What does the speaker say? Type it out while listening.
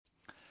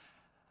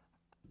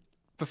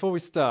Before we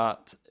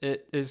start,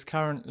 it is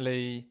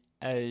currently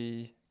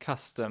a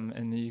custom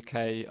in the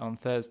UK on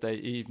Thursday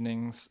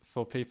evenings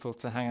for people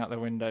to hang out their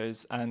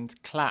windows and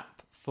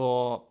clap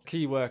for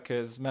key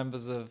workers,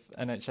 members of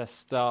NHS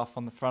staff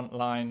on the front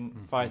line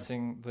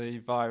fighting the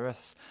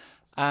virus.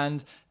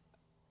 And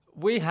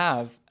we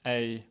have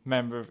a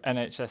member of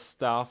NHS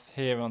staff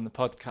here on the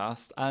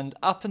podcast, and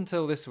up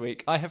until this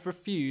week, I have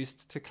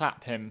refused to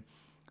clap him.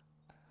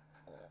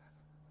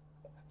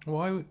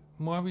 Why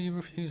were you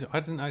refusing? I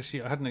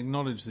hadn't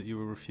acknowledged that you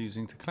were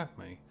refusing to clap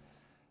me.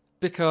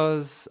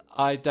 Because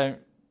I don't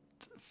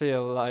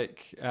feel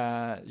like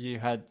you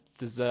had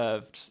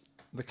deserved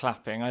the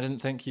clapping. I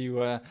didn't think you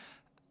were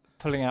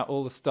pulling out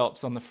all the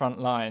stops on the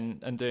front line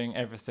and doing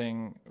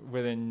everything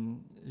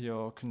within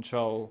your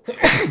control.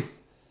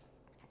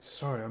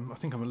 Sorry, I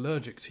think I'm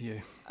allergic to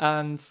you.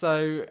 And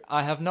so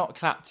I have not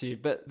clapped you,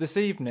 but this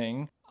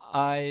evening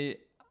I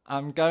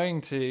am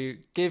going to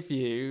give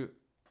you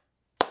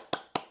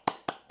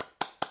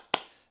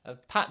a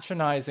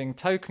patronising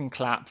token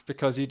clap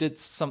because you did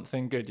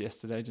something good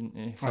yesterday, didn't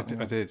you? I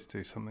did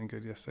do something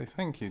good yesterday.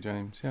 Thank you,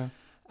 James. Yeah.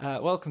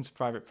 Welcome to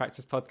Private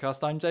Practice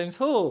Podcast. I'm James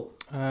Hall.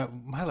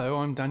 Hello,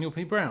 I'm Daniel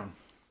P. Brown.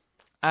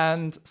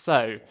 And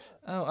so,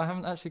 I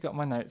haven't actually got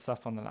my notes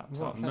up on the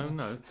laptop. What? No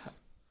notes?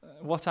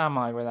 What am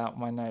I without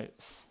my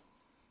notes?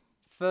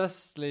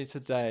 Firstly,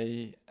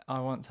 today,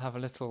 I want to have a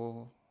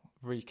little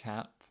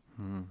recap.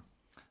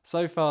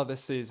 So far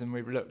this season,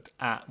 we've looked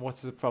at what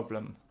is a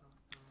problem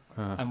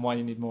and why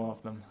you need more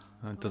of them.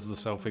 Does the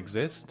self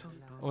exist?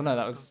 Oh no,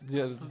 that was...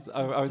 Yeah,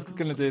 I was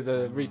going to do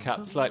the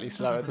recap slightly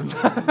slower than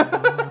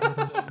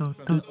that.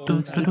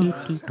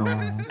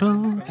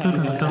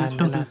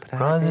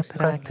 Private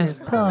Practice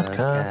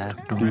Podcast.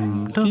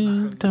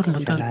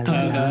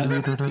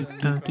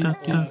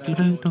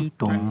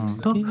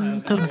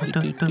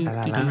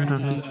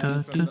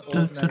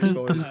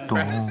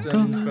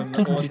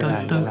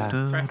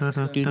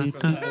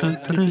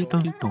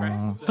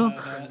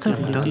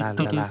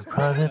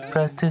 Private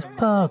Practice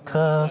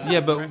Podcast.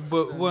 Yeah, but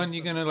weren't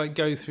you going to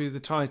go through the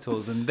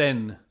titles and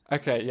then?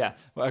 Okay, yeah.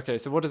 Well, okay,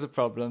 so what is a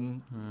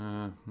problem?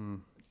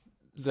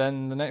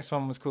 Then the next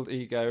one was called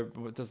Ego.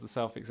 Does the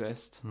self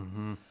exist?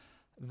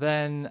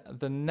 Then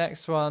the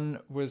next one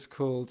was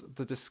called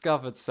The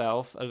Discovered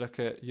Self, a look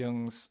at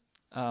Jung's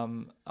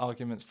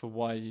arguments for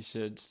why you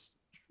should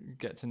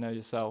get to know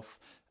yourself.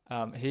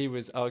 He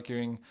was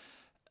arguing,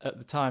 at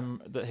the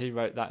time that he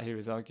wrote that, he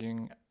was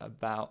arguing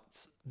about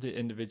the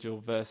individual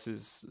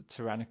versus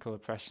tyrannical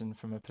oppression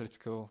from a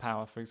political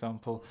power, for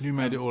example. You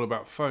made it all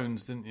about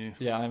phones, didn't you?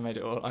 Yeah, I made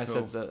it all. I Cool.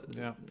 said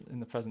that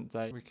in the present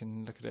day, we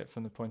can look at it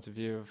from the point of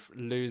view of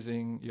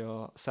losing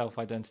your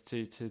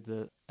self-identity to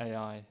the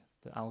AI,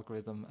 the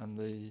algorithm, and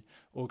the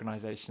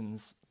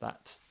organizations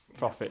that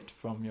profit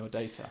from your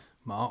data.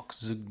 Mark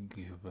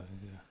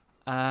Zuckerberg.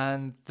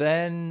 And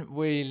then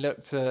we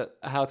looked at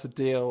how to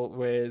deal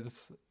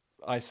with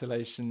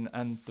isolation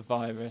and the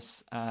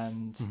virus,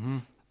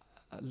 and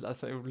I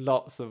think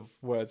lots of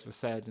words were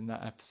said in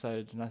that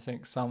episode, and I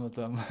think some of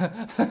them...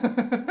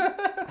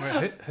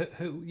 Wait,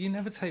 you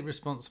never take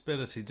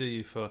responsibility, do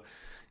you, for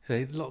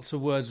say lots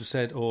of words were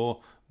said, or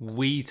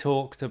we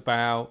talked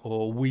about,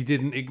 or we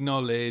didn't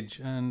acknowledge,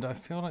 and I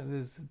feel like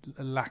there's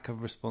a lack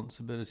of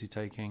responsibility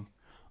taking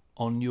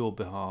on your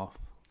behalf.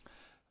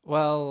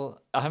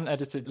 Well, I haven't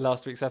edited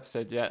last week's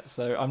episode yet,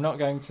 so I'm not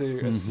going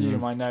to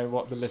assume I know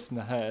what the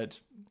listener heard,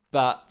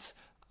 but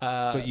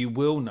you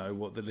will know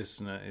what the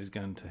listener is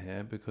going to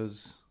hear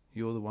because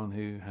you're the one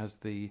who has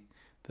the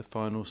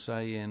final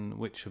say in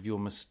which of your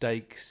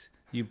mistakes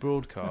you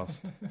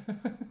broadcast.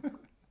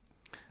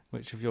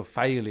 Which of your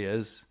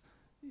failures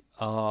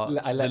are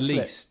the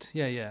least.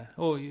 Yeah.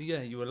 Or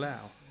you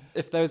allow.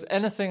 If there was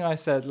anything I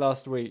said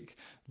last week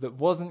that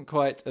wasn't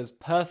quite as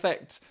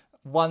perfect,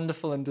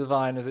 wonderful and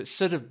divine as it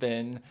should have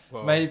been,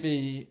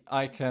 maybe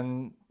I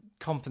can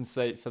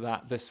compensate for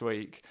that this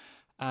week.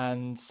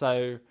 And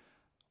so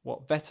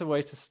what better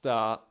way to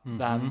start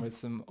than with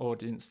some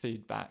audience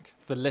feedback?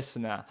 The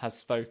listener has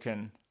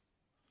spoken.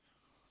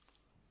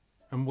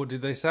 And what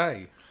did they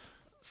say?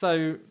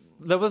 So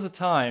there was a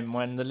time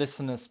when the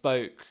listener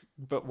spoke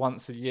but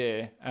once a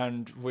year,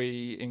 and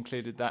we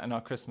included that in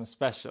our Christmas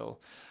special.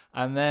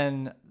 And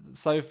then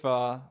so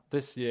far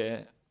this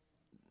year,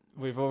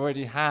 we've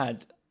already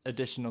had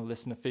additional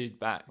listener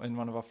feedback in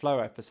one of our Flow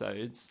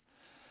episodes.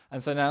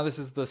 And so now this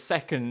is the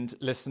second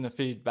listener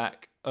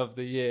feedback of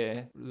the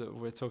year that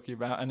we're talking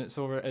about, and it's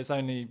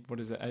only,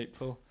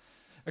 April?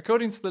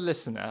 According to the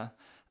listener,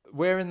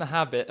 we're in the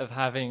habit of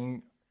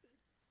having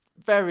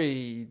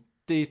very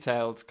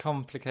detailed,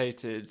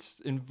 complicated,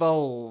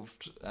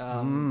 involved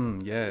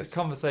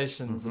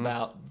conversations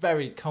about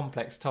very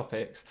complex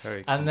topics,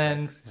 and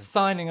then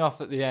signing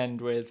off at the end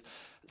with,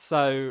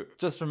 so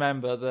just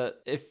remember that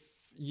if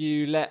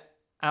you let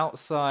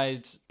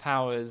outside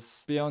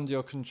powers beyond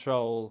your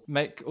control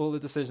make all the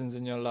decisions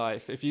in your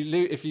life, if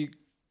you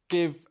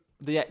give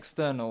the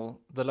external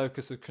the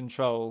locus of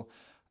control,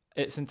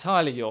 it's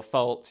entirely your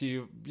fault.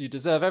 You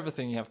deserve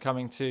everything you have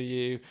coming to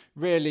you.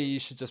 Really, you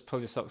should just pull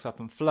your socks up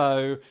and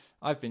flow.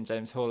 I've been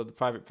James Hall of the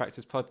Private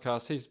Practice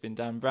Podcast. He's been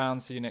Dan Brown.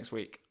 See you next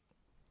week.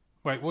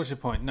 Wait, what's your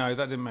point? No,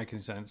 that didn't make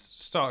any sense.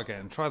 Start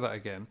again. Try that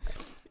again.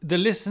 The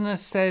listener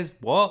says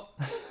what?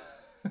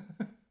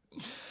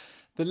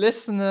 The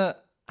listener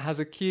has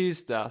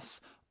accused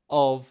us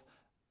of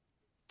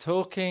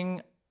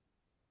talking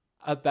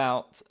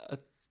about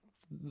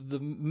the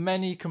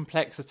many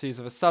complexities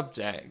of a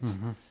subject,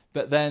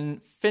 but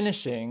then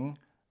finishing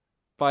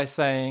by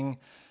saying,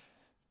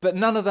 but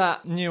none of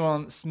that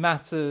nuance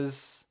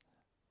matters.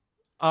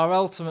 Our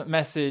ultimate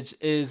message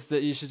is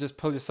that you should just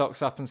pull your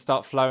socks up and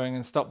start flowing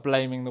and stop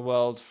blaming the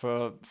world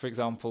for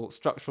example,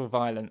 structural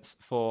violence,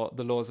 for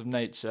the laws of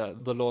nature,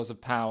 the laws of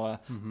power,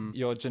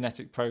 your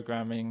genetic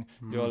programming,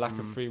 your lack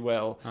of free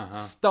will.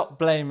 Stop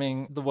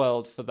blaming the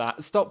world for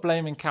that. Stop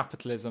blaming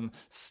capitalism.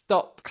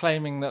 Stop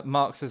claiming that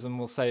Marxism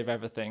will save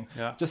everything.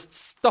 Yeah. Just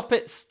stop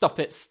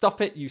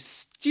it, you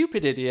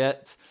stupid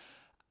idiot.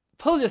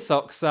 Pull your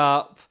socks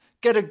up,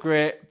 get a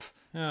grip.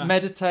 Yeah.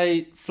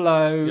 Meditate,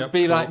 flow, yep,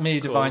 be cool, like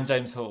me, cool. Divine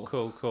James Hall.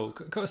 Cool.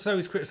 So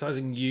he's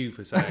criticising you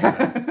for saying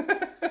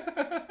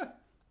that.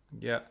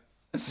 Yeah.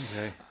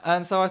 Okay.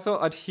 And so I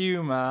thought I'd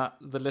humour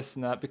the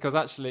listener because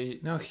actually...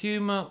 Now,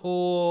 humour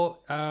or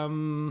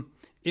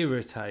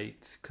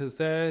irritate, because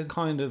they're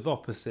kind of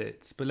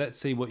opposites, but let's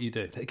see what you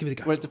do. Give it a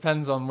go. Well, it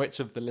depends on which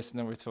of the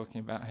listener we're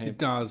talking about here. It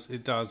does,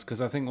 because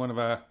I think one of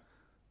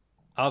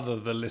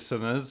the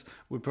listeners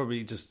would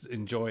probably just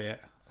enjoy it.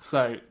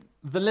 So...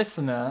 the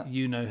listener...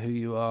 you know who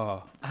you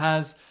are.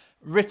 ...has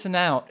written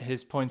out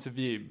his point of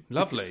view.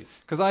 Lovely.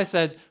 Because I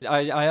said...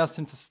 I asked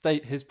him to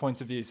state his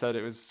point of view so that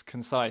it was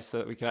concise, so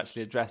that we could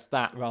actually address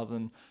that rather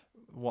than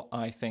what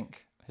I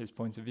think his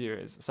point of view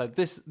is. So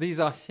these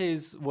are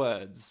his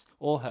words,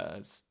 or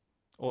hers,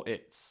 or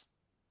its.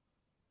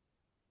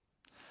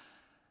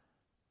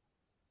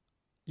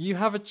 You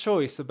have a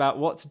choice about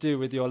what to do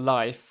with your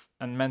life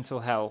and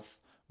mental health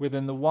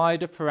within the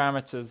wider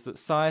parameters that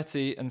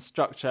society and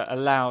structure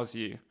allows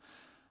you.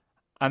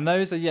 And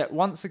those are yet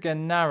once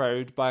again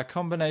narrowed by a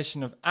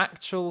combination of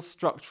actual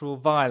structural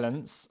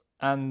violence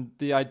and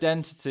the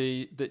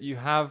identity that you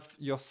have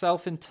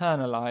yourself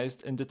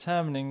internalized in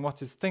determining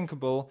what is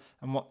thinkable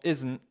and what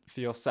isn't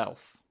for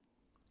yourself.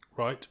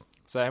 Right.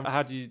 So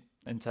how do you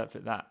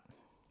interpret that?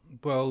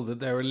 Well, that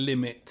there are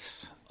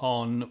limits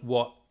on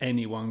what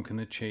anyone can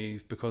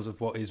achieve because of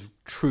what is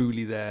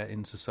truly there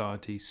in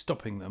society,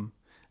 stopping them.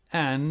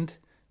 And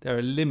there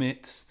are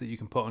limits that you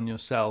can put on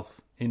yourself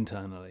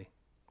internally.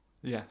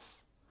 Yes.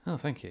 Oh,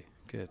 thank you.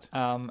 Good.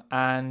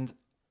 And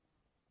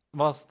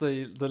whilst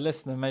the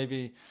listener may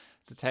be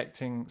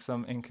detecting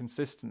some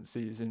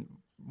inconsistencies in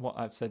what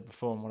I've said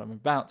before and what I'm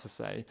about to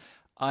say,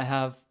 I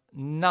have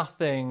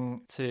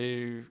nothing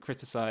to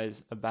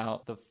criticise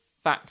about the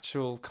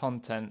factual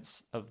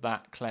contents of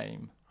that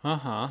claim.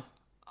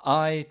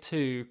 I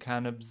too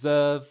can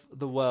observe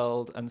the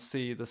world and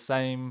see the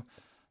same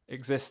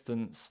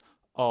existence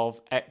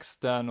of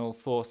external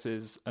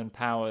forces and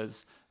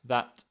powers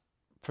that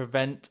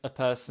prevent a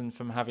person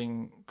from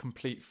having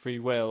complete free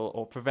will,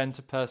 or prevent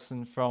a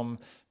person from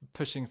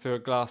pushing through a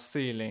glass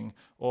ceiling,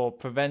 or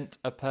prevent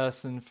a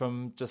person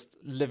from just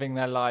living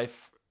their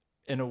life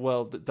in a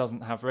world that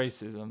doesn't have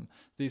racism.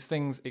 These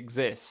things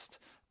exist,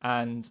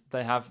 and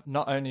they have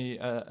not only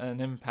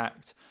an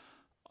impact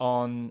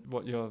on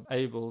what you're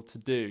able to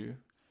do,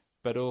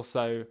 but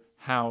also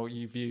how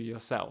you view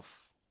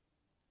yourself,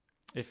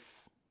 if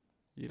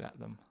you let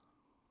them.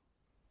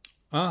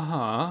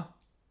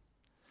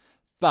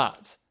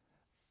 But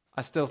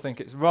I still think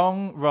it's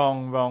wrong,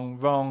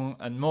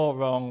 and more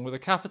wrong, with a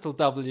capital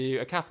W,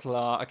 a capital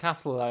R, a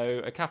capital O,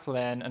 a capital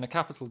N, and a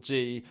capital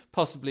G,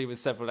 possibly with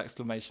several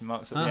exclamation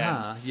marks at the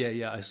end.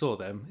 Yeah, I saw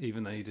them,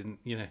 even though you didn't,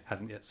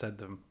 hadn't yet said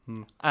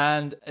them.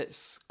 And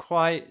it's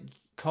quite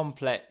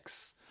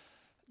complex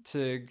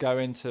to go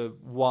into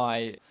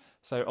why.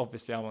 So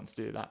obviously I want to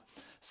do that.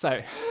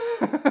 So...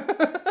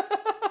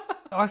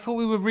 I thought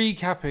we were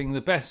recapping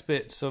the best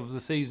bits of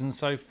the season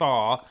so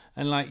far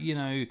and,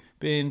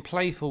 being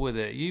playful with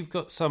it. You've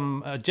got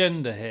some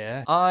agenda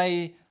here.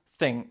 I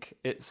think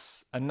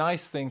it's a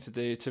nice thing to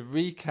do to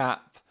recap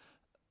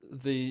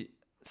the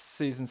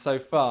season so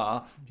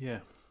far.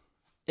 Yeah.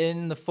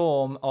 In the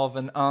form of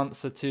an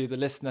answer to the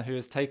listener who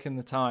has taken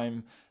the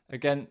time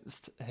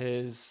against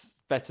his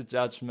better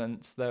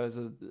judgment. There was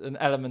an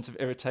element of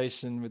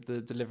irritation with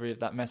the delivery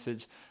of that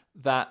message,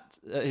 that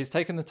he's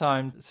taken the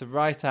time to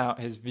write out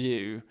his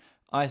view.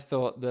 I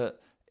thought that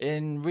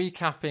in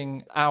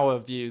recapping our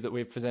view that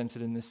we've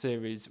presented in this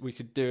series, we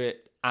could do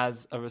it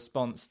as a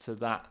response to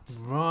that.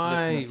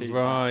 Right.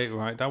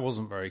 That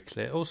wasn't very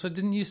clear. Also,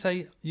 didn't you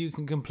say you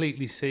can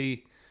completely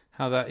see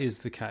how that is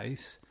the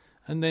case?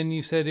 And then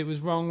you said it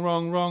was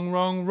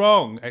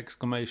wrong!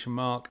 Exclamation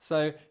mark.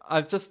 So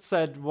I've just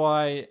said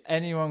why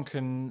anyone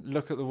can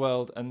look at the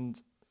world,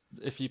 and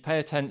if you pay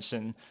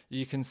attention,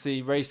 you can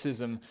see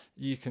racism,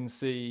 you can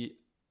see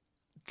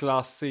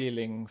glass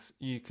ceilings,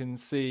 you can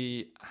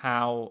see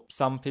how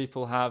some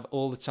people have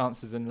all the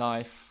chances in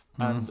life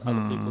and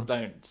other people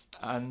don't.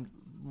 And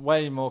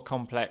way more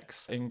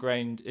complex,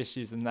 ingrained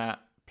issues than that.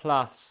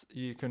 Plus,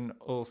 you can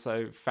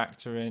also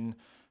factor in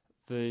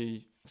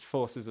the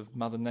forces of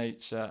Mother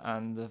Nature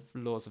and the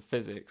laws of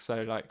physics.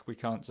 So, like, we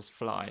can't just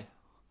fly.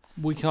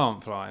 We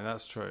can't fly,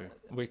 that's true.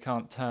 We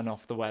can't turn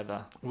off the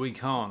weather. We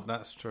can't,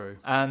 that's true.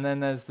 And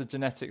then there's the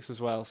genetics as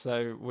well.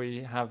 So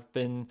we have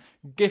been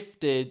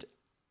gifted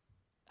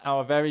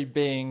our very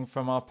being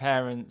from our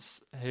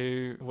parents,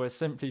 who were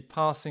simply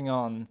passing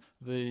on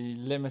the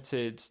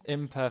limited,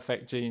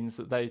 imperfect genes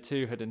that they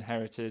too had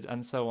inherited,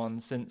 and so on,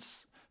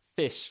 since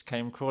fish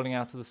came crawling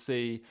out of the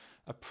sea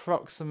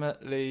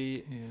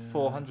approximately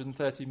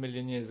 430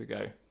 million years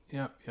ago.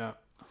 Yeah.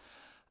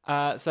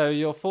 So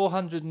your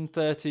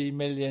 430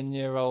 million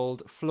year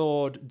old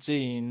flawed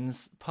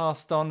genes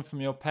passed on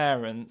from your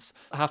parents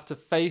have to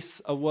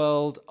face a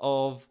world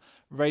of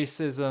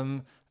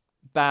racism,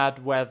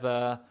 bad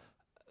weather,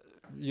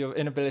 your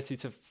inability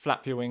to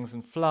flap your wings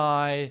and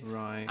fly,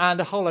 right, and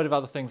a whole load of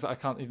other things that I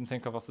can't even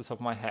think of off the top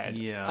of my head.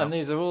 Yeah. And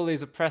these are all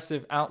these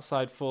oppressive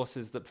outside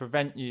forces that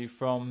prevent you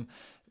from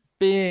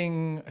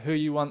being who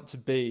you want to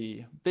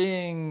be,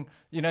 being,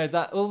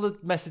 that all the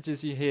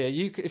messages you hear,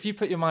 if you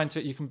put your mind to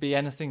it, you can be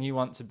anything you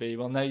want to be.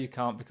 Well, no, you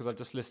can't, because I've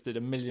just listed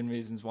a million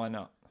reasons why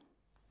not.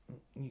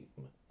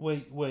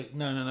 Wait,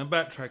 no,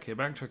 backtrack here.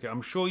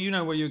 I'm sure you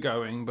know where you're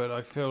going, but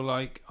I feel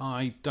like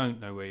I don't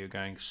know where you're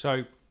going.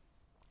 So,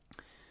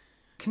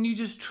 can you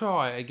just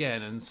try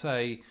again and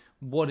say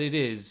what it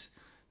is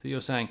that you're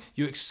saying?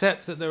 You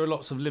accept that there are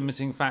lots of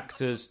limiting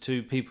factors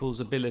to people's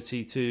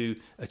ability to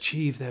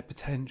achieve their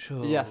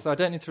potential. Yeah, so I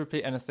don't need to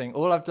repeat anything.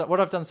 What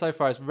I've done so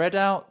far is read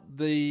out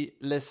the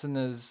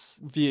listener's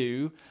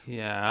view,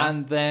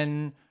 and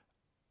then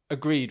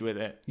agreed with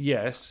it.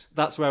 Yes.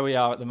 That's where we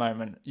are at the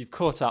moment. You've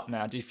caught up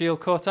now. Do you feel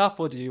caught up,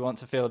 or do you want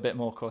to feel a bit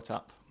more caught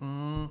up?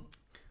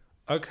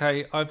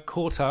 Okay, I've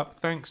caught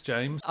up. Thanks,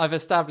 James. I've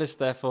established,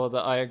 therefore,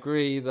 that I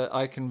agree that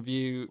I can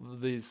view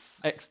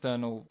these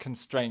external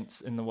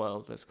constraints in the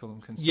world. Let's call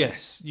them constraints.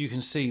 Yes, you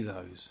can see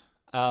those.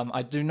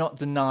 I do not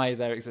deny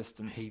their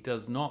existence. He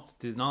does not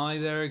deny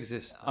their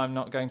existence. I'm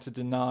not going to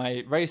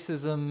deny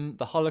racism,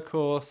 the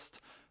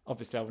Holocaust.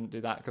 Obviously, I wouldn't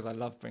do that because I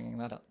love bringing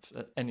that up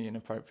at any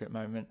inappropriate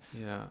moment.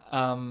 Yeah.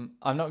 I'm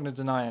not going to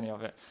deny any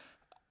of it.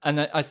 And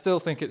I still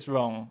think it's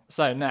wrong.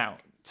 So now,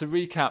 to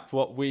recap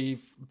what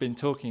we've been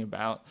talking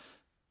about,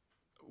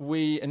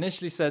 we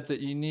initially said that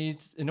you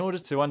need, in order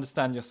to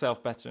understand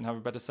yourself better and have a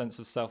better sense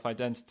of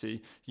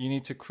self-identity, you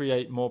need to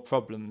create more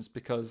problems,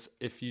 because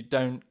if you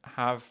don't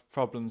have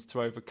problems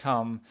to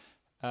overcome,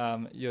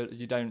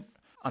 you don't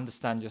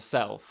understand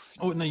yourself.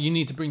 Oh, no, you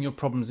need to bring your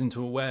problems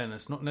into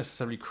awareness, not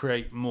necessarily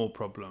create more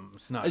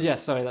problems. No.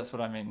 Yes, sorry, that's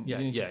what I mean. Yeah.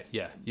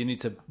 You need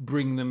to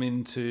bring them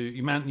into,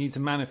 need to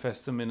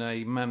manifest them in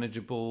a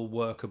manageable,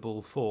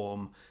 workable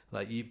form,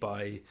 like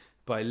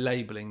by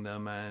labeling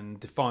them and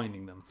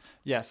defining them.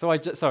 Yeah, so I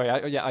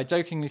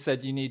jokingly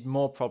said you need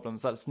more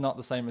problems. That's not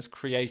the same as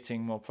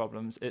creating more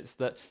problems. It's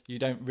that you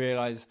don't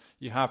realize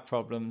you have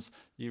problems,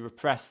 you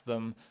repress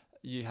them,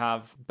 you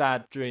have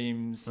bad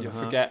dreams, you're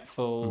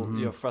forgetful,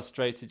 you're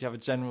frustrated, you have a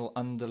general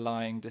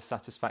underlying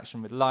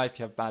dissatisfaction with life,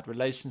 you have bad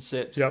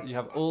relationships, you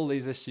have all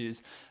these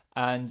issues,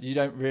 and you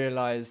don't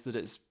realize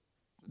that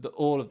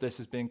all of this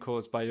is being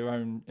caused by your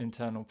own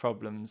internal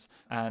problems.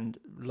 And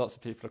lots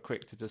of people are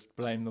quick to just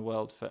blame the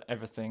world for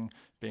everything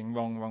being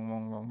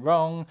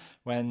wrong,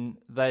 when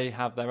they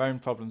have their own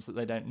problems that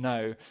they don't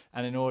know.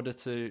 And in order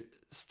to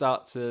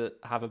start to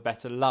have a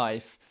better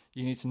life,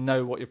 you need to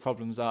know what your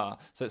problems are.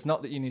 So it's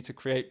not that you need to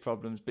create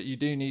problems, but you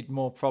do need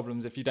more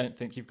problems if you don't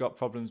think you've got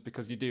problems,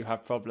 because you do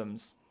have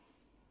problems.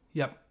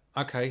 Yep.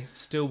 Okay.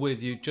 Still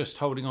with you. Just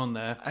holding on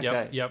there.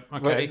 Okay. Yep.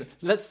 Okay. Well,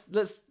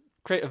 let's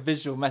create a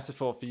visual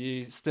metaphor for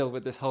you still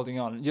with this holding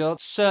on. You're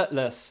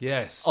shirtless.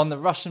 Yes. On the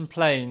Russian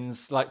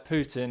plains like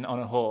Putin on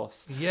a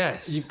horse.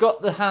 Yes. You've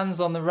got the hands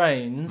on the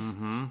reins,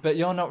 but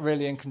you're not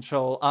really in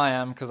control. I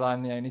am, because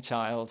I'm the only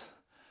child.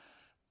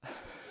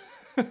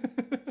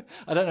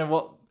 I don't know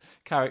what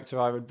character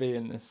I would be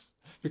in this,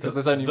 because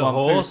there's only one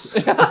horse.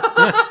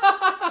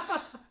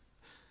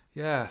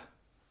 Yeah.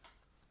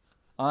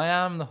 I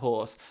am the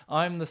horse.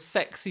 I'm the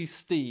sexy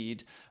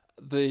steed,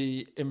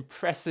 the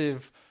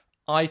impressive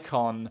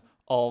icon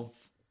of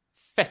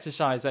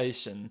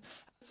fetishization.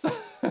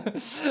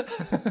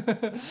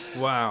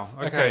 Wow.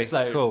 Okay.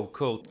 So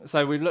cool.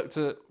 So we looked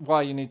at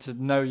why you need to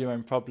know your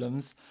own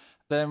problems.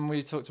 Then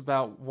we talked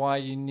about why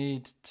you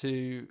need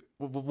to,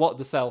 what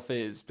the self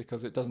is,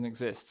 because it doesn't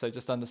exist. So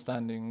just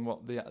understanding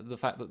what the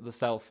fact that the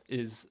self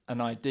is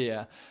an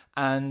idea.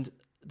 And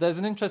there's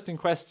an interesting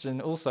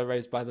question also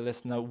raised by the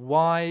listener.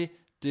 Why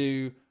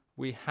do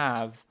we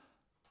have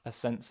a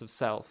sense of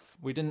self?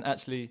 We didn't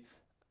actually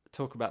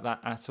talk about that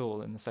at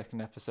all in the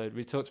second episode.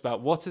 We talked about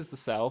what is the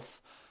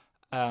self?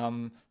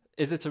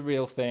 Is it a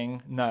real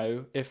thing?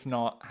 No. If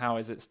not, how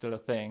is it still a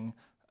thing?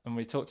 And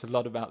we talked a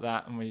lot about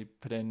that, and we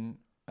put in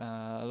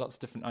lots of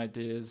different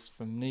ideas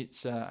from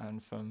Nietzsche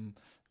and from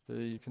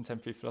the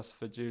contemporary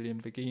philosopher Julian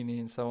Baggini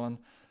and so on.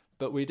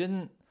 But we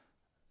didn't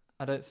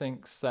I don't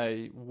think,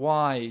 say,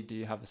 why do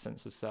you have a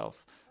sense of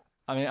self?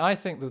 I mean, I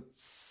think the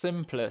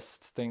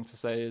simplest thing to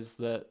say is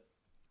that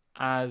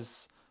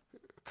as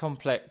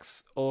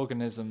complex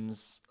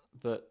organisms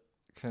that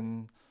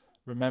can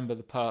remember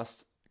the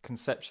past,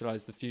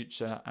 conceptualize the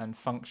future, and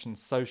function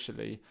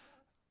socially,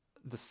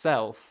 the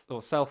self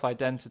or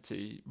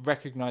self-identity,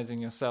 recognizing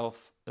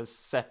yourself as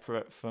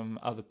separate from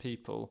other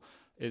people,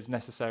 is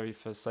necessary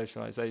for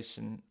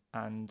socialization,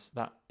 and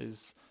that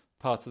is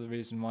part of the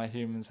reason why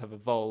humans have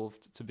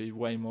evolved to be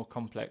way more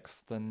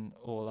complex than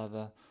all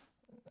other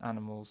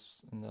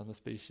animals and other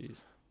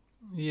species.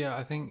 Yeah,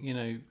 I think,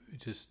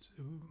 just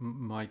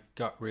my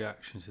gut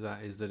reaction to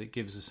that is that it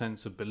gives a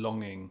sense of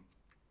belonging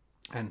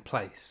and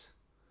place.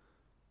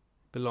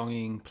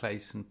 Belonging,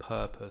 place and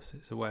purpose.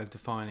 It's a way of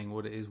defining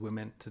what it is we're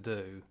meant to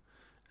do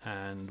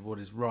and what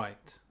is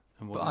right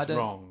and what is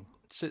wrong.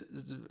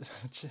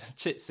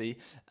 Chitsy,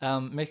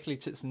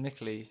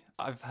 Csikszentmihalyi,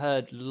 I've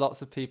heard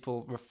lots of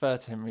people refer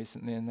to him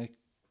recently and they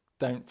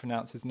don't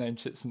pronounce his name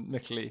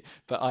Csikszentmihalyi,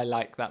 but I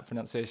like that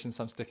pronunciation,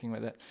 so I'm sticking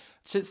with it.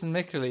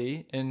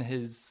 Csikszentmihalyi, in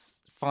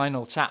his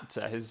final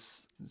chapter,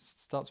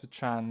 starts with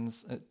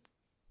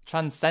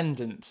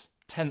transcendent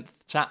 10th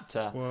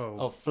chapter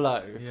of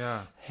Flow.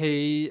 Yeah.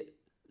 He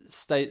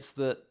states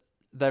that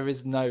there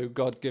is no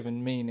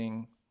God-given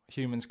meaning.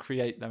 Humans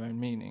create their own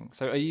meaning.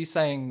 So are you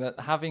saying that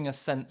having a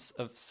sense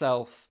of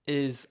self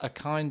is a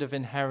kind of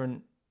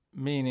inherent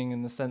meaning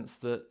in the sense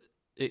that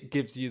it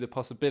gives you the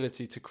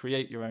possibility to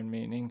create your own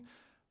meaning?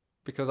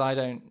 Because I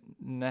don't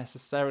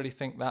necessarily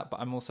think that, but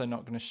I'm also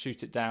not going to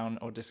shoot it down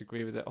or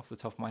disagree with it off the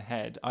top of my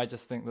head. I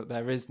just think that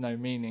there is no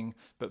meaning,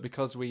 but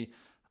because we,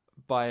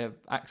 by an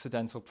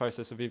accidental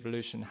process of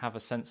evolution, have a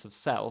sense of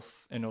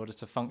self in order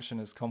to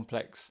function as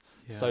complex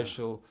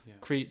social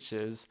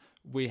creatures,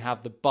 we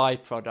have the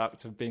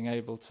byproduct of being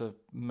able to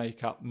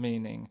make up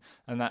meaning,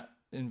 and that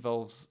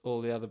involves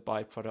all the other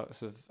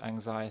byproducts of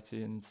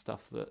anxiety and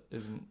stuff that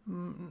isn't.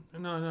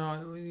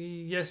 No,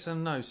 yes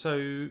and no.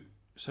 So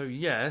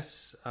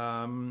yes,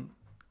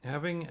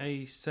 having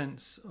a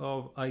sense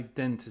of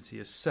identity,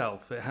 a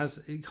self,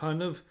 it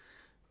kind of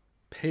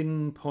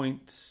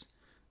pinpoints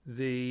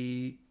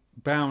the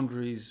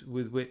boundaries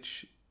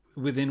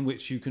within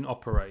which you can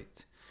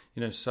operate.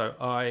 So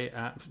I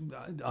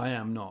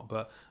am not,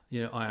 but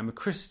I am a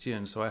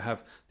Christian, so I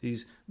have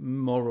these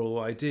moral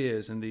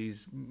ideas and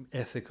these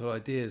ethical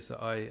ideas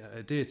that I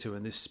adhere to,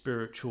 and this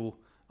spiritual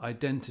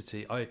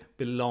identity. I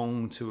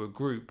belong to a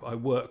group. I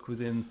work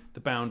within the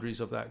boundaries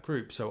of that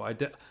group. So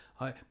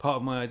part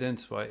of my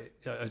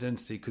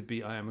identity could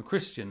be I am a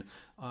Christian.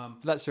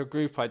 That's your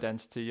group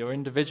identity. Your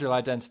individual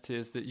identity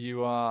is that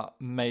you are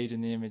made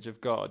in the image of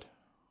God.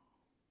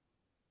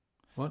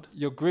 What?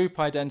 Your group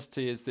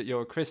identity is that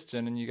you're a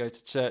Christian and you go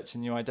to church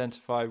and you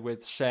identify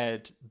with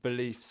shared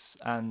beliefs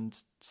and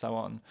so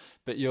on.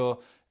 But your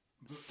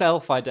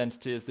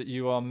self-identity is that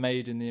you are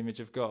made in the image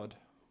of God.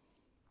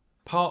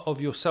 Part of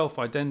your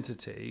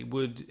self-identity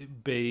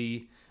would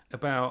be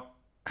about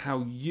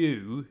how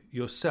you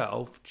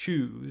yourself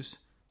choose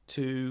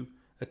to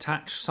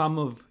attach some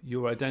of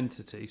your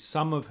identity,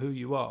 some of who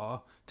you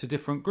are, to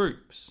different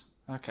groups.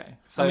 Okay.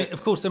 So, I mean,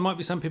 of course, there might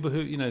be some people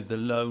who, the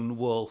lone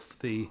wolf,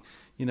 the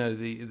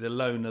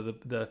loner,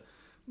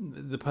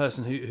 the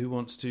person who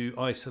wants to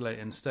isolate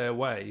and stay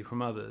away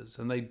from others,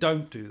 and they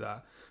don't do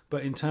that.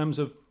 But in terms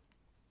of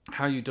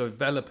how you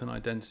develop an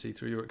identity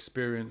through your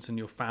experience and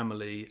your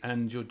family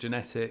and your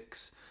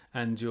genetics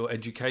and your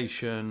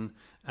education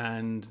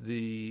and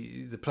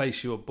the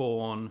place you were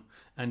born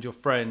and your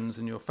friends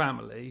and your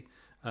family,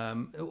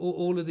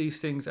 all of these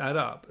things add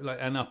up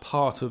and are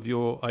part of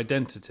your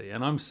identity.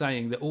 And I'm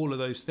saying that all of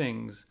those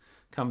things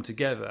come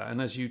together,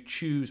 and as you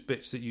choose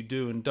bits that you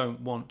do and don't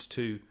want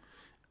to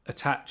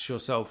attach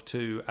yourself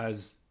to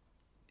as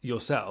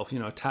yourself,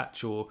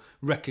 attach or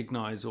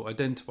recognize or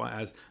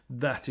identify as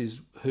that is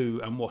who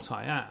and what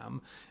I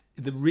am,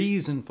 the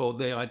reason for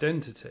the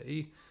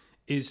identity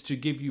is to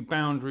give you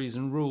boundaries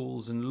and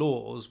rules and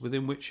laws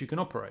within which you can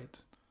operate.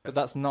 But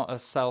that's not a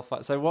self.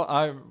 So what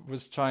I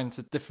was trying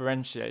to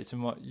differentiate,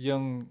 and what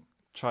Jung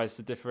tries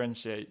to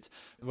differentiate,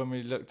 when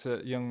we looked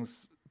at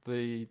Jung's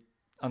The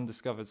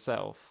Undiscovered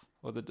Self,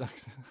 or the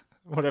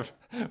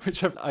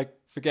whichever, I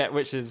forget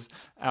which is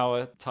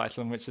our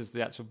title and which is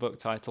the actual book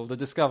title, The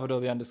Discovered or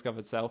the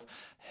Undiscovered Self,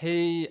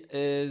 he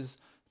is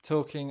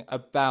talking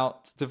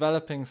about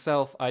developing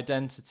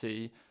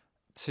self-identity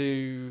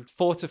to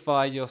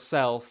fortify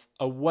yourself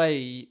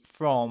away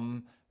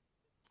from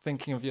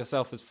thinking of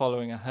yourself as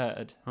following a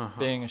herd,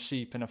 being a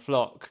sheep in a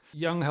flock.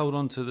 Jung held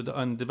on to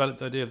and developed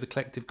the idea of the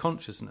collective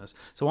consciousness.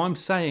 So I'm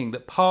saying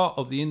that part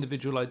of the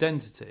individual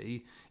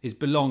identity is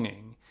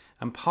belonging,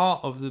 and part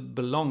of the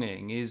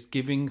belonging is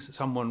giving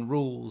someone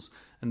rules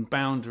and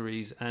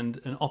boundaries and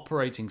an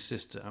operating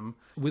system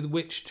with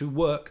which to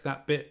work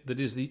that bit that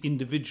is the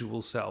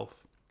individual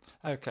self.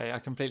 Okay, I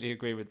completely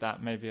agree with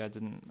that. Maybe I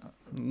didn't.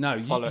 No,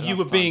 you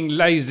were being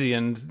lazy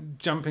and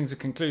jumping to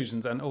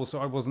conclusions, and also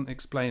I wasn't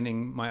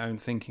explaining my own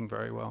thinking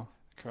very well.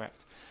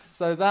 Correct.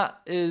 So that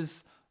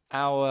is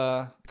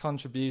our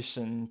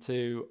contribution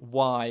to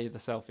why the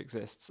self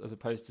exists, as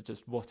opposed to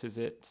just what is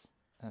it.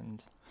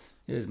 And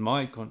Here's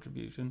my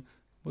contribution.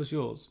 What's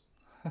yours?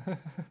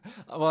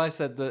 well, I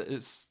said that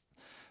it's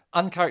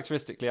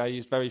uncharacteristically, I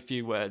used very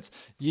few words.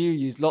 You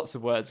used lots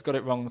of words, got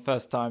it wrong the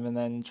first time, and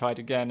then tried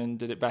again and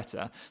did it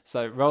better.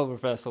 So role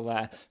reversal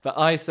there. But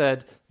I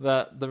said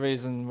that the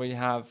reason we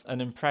have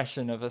an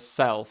impression of a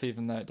self,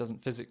 even though it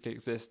doesn't physically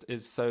exist,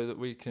 is so that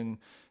we can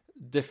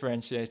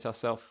differentiate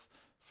ourselves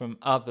from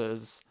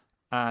others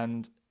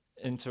and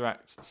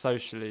interact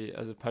socially,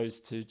 as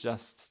opposed to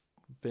just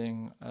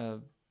being a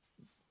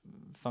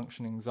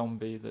functioning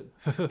zombie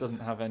that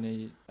doesn't have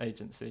any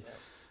agency.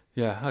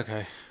 Yeah,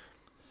 okay.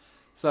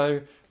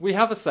 So we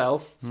have a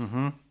self.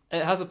 Mm-hmm.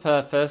 It has a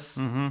purpose.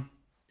 Mm-hmm.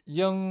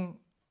 Jung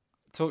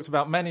talked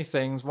about many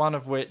things, one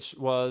of which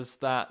was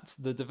that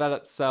the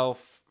developed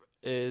self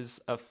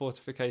is a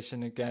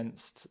fortification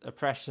against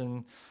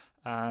oppression.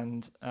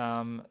 And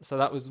so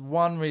that was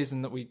one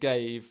reason that we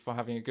gave for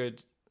having a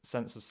good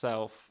sense of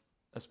self,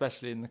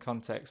 especially in the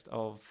context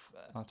of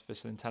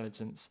artificial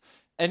intelligence.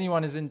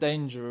 Anyone is in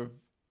danger of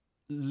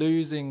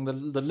losing the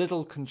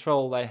little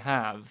control they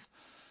have.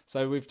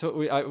 So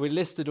we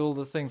listed all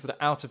the things that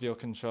are out of your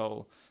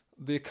control: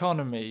 the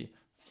economy,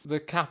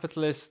 the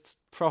capitalist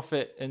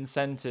profit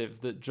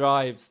incentive that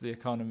drives the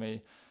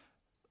economy,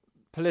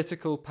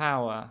 political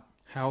power,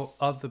 How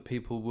other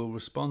people will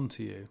respond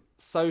to you,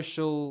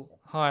 social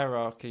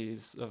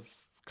hierarchies of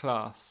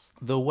class,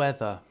 the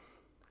weather,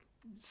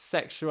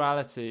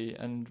 sexuality,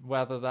 and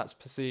whether that's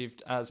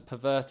perceived as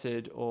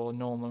perverted or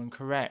normal and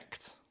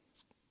correct.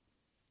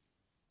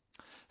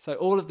 So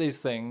all of these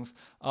things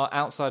are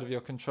outside of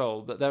your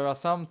control, but there are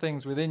some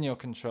things within your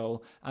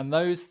control, and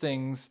those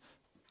things,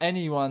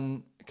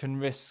 anyone can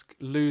risk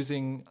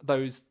losing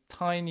those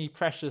tiny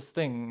precious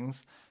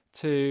things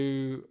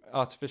to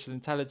artificial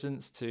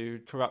intelligence, to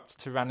corrupt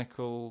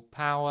tyrannical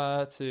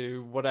power,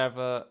 to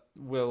whatever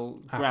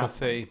will grab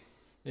apathy, them.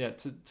 Yeah,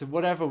 to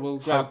whatever will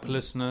grab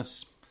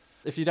hopelessness. them.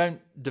 If you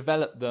don't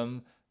develop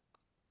them,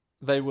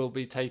 they will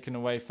be taken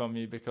away from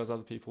you because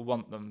other people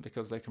want them,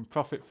 because they can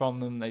profit from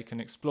them, they can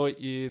exploit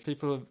you.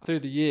 People through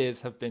the years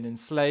have been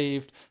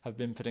enslaved, have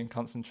been put in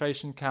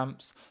concentration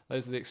camps.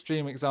 Those are the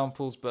extreme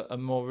examples, but a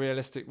more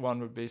realistic one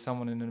would be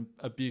someone in an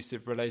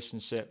abusive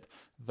relationship.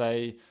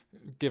 They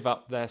give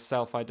up their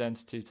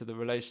self-identity to the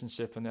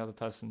relationship and the other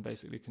person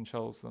basically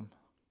controls them.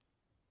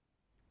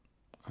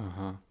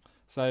 Uh-huh.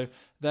 So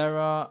there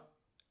are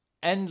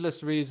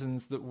endless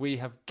reasons that we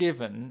have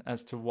given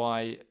as to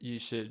why you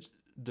should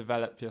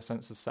develop your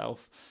sense of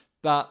self,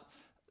 but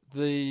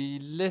the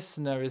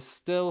listener is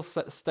still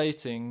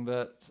stating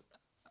that.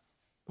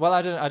 Well,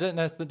 I don't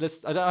know if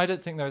I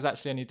don't think there is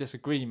actually any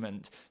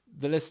disagreement.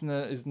 The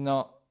listener is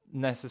not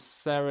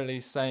necessarily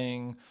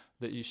saying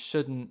that you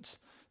shouldn't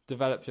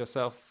develop your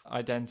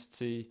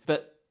self-identity,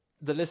 but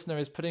the listener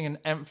is putting an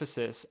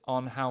emphasis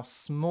on how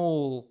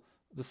small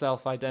the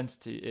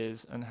self-identity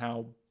is and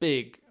how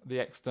big the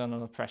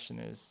external oppression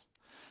is.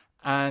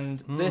 And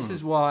this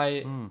is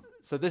why.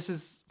 So this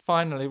is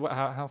finally,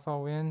 how far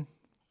are we in?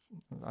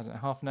 I don't know,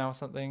 half an hour or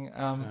something.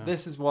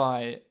 This is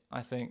why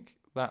I think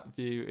that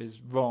view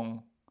is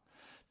wrong.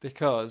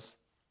 Because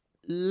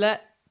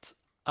let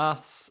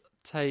us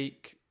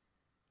take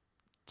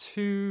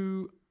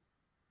two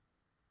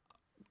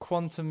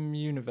quantum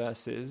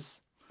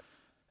universes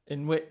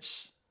in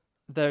which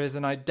there is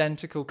an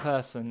identical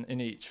person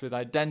in each, with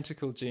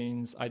identical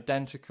genes,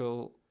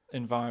 identical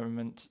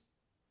environment,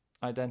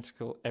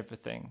 identical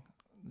everything.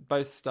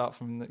 Both start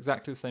from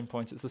exactly the same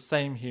point. It's the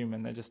same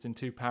human. They're just in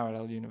two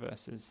parallel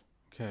universes.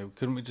 Okay,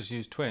 couldn't we just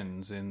use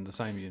twins in the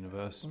same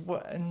universe?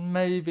 Well,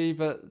 maybe,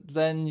 but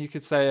then you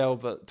could say, oh,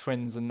 but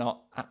twins are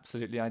not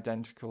absolutely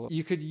identical.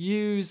 You could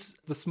use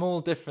the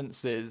small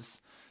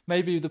differences.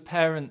 Maybe the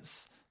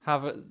parents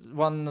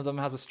one of them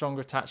has a stronger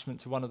attachment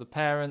to one of the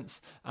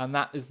parents, and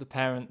that is the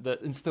parent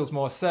that instills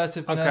more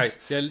assertiveness.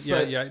 Okay,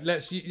 yeah.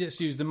 Let's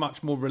use the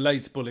much more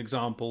relatable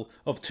example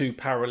of two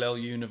parallel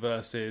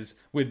universes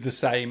with the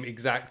same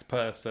exact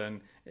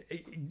person.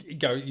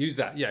 Use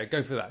that. Yeah,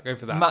 go for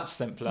that. Much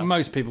simpler.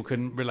 Most people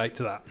couldn't relate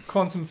to that.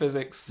 Quantum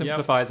physics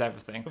simplifies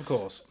everything. Of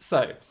course.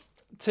 So,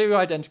 two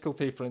identical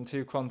people in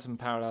two quantum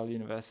parallel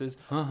universes.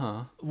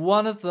 Uh-huh.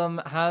 One of them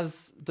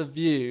has the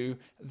view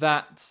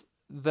that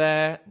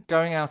they're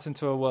going out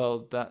into a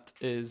world that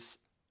is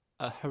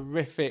a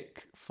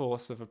horrific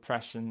force of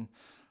oppression,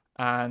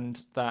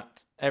 and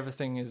that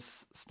everything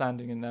is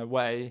standing in their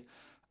way,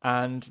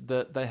 and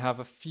that they have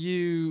a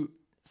few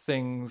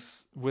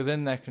things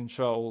within their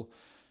control,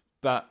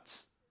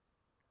 but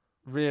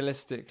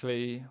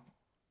realistically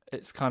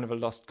it's kind of a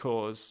lost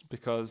cause,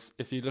 because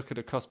if you look at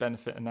a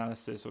cost-benefit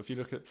analysis, or if you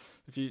look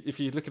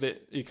at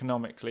it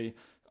economically,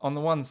 on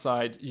the one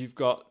side you've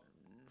got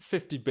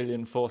 50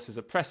 billion forces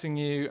oppressing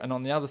you, and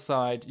on the other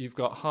side you've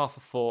got half a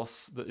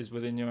force that is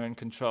within your own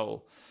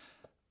control.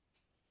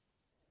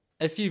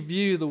 If you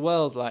view the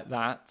world like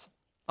that,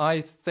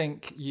 I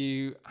think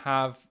you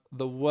have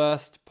the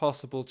worst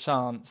possible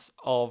chance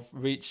of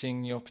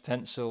reaching your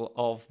potential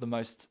of the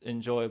most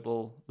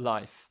enjoyable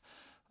life.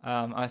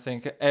 I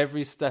think at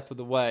every step of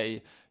the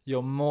way,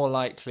 you're more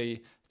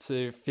likely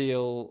to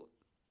feel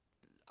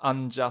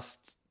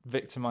unjust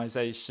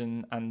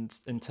victimization and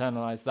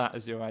internalize that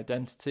as your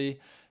identity.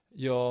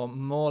 You're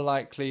more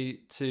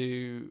likely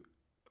to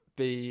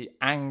be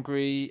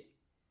angry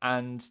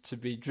and to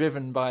be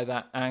driven by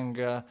that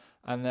anger,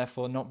 and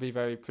therefore not be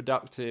very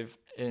productive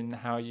in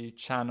how you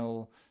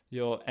channel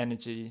your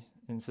energy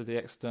into the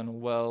external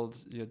world.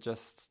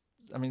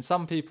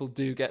 Some people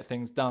do get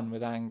things done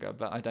with anger,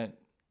 but I don't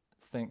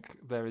think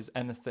there is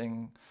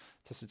anything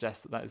to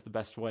suggest that is the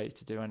best way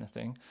to do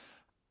anything.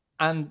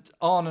 And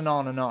on and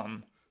on and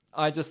on.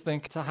 I just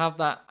think to have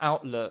that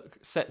outlook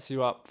sets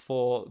you up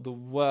for the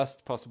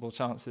worst possible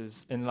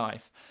chances in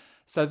life.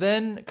 So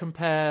then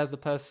compare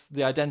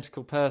the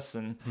identical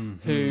person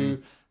who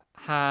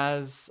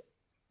has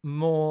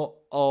more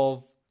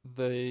of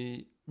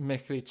the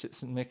Mikkeli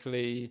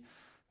Csikszentmihalyi,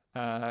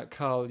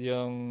 Carl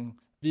Jung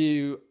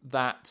view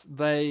that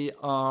they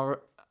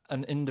are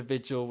an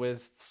individual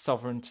with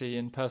sovereignty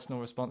and personal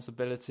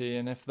responsibility,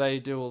 and if they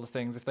do all the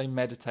things, if they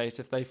meditate,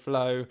 if they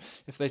flow,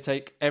 if they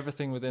take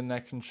everything within their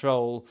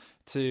control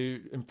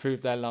to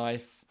improve their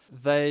life,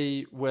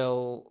 they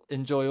will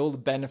enjoy all the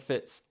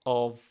benefits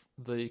of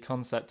the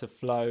concept of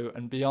flow.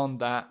 And beyond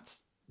that,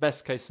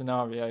 best case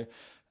scenario,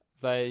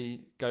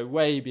 they go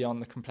way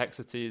beyond the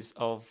complexities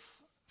of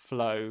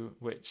flow,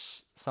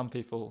 which some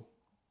people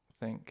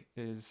think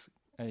is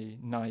a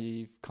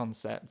naive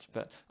concept,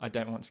 but I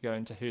don't want to go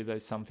into who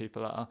those some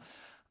people are,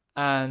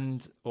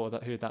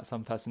 who that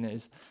some person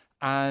is.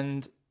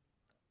 And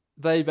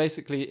they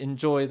basically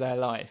enjoy their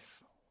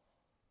life.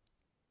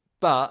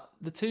 But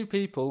the two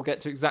people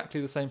get to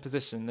exactly the same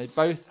position. They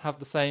both have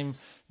the same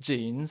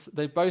genes.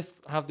 They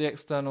both have the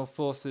external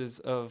forces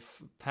of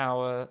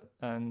power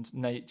and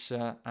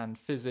nature and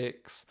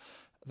physics.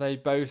 They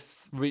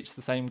both reach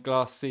the same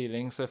glass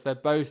ceiling. So if they're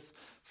both,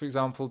 for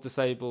example,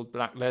 disabled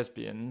black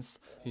lesbians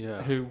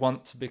who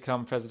want to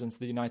become president of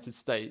the United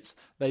States,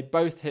 they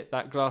both hit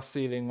that glass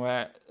ceiling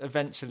where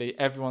eventually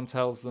everyone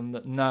tells them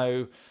that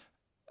no,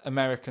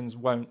 Americans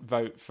won't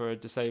vote for a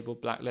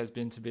disabled black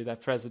lesbian to be their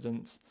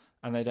president,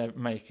 and they don't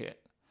make it.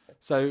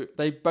 So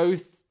they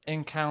both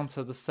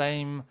encounter the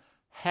same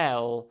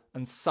hell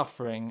and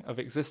suffering of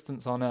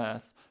existence on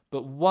Earth,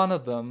 but one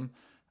of them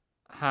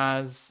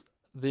has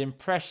the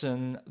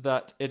impression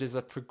that it is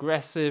a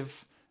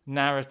progressive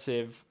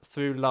narrative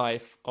through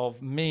life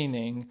of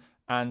meaning,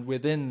 and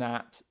within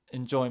that,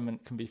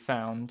 enjoyment can be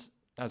found,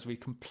 as we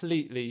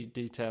completely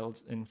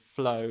detailed in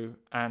Flow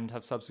and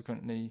have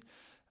subsequently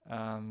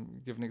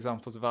given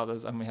examples of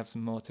others, and we have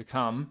some more to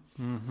come.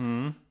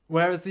 Mm-hmm.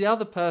 Whereas the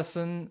other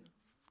person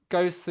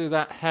goes through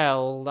that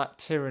hell, that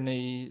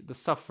tyranny,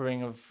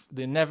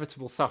 the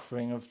inevitable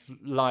suffering of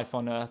life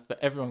on Earth that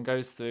everyone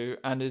goes through,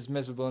 and is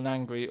miserable and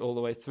angry all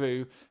the way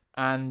through,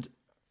 and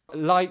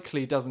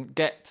likely doesn't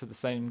get to the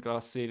same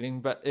glass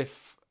ceiling. But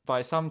if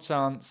by some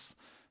chance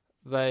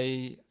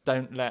they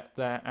don't let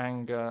their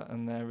anger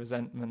and their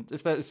resentment,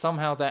 if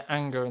somehow their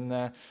anger and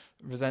their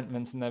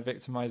resentment and their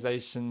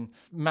victimization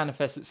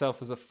manifests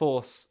itself as a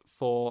force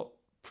for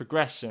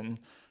progression,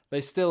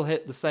 they still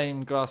hit the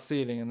same glass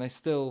ceiling and they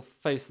still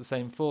face the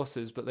same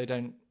forces, but they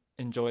don't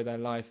enjoy their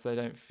life. They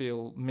don't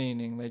feel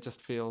meaning. They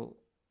just feel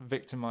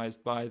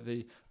victimized by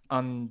the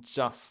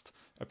unjust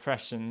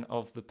oppression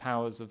of the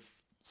powers of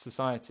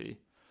society.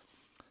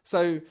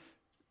 So,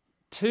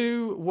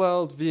 two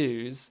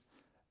worldviews,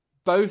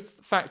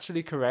 both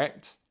factually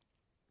correct,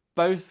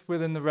 both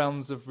within the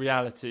realms of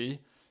reality,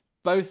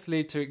 both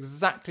lead to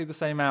exactly the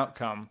same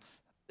outcome.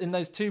 In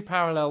those two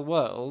parallel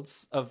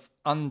worlds of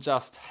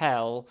unjust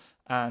hell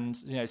and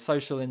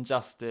social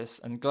injustice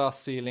and glass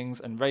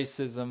ceilings and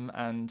racism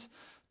and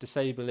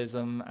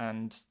disableism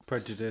and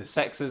prejudice,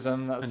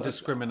 sexism and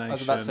discrimination. I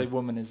was about to say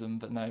womanism,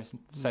 but no,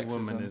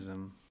 sexism.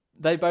 Womanism.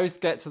 They both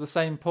get to the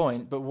same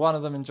point, but one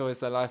of them enjoys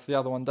their life, the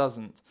other one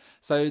doesn't.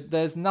 So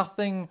there's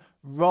nothing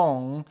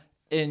wrong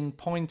in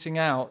pointing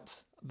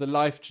out the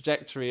life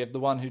trajectory of the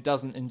one who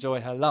doesn't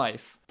enjoy her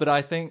life. But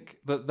I think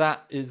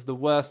that is the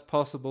worst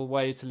possible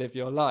way to live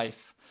your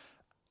life.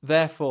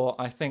 Therefore,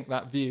 I think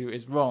that view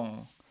is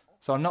wrong.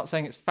 So I'm not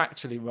saying it's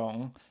factually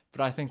wrong,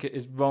 but I think it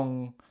is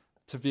wrong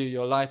to view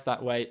your life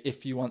that way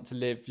if you want to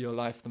live your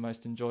life the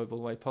most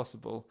enjoyable way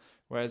possible.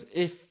 Whereas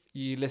if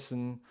you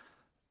listen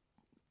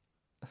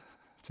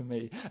to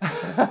me,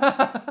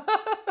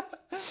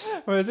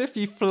 whereas if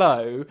you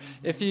flow,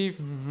 if you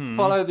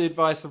follow the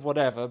advice of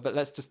whatever, but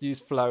let's just use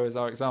flow as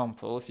our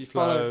example. If you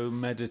follow,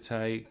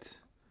 meditate,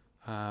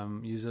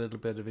 use a little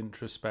bit of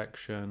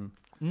introspection.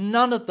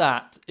 None of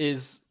that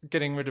is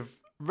getting rid of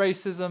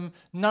racism.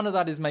 None of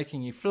that is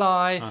making you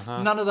fly.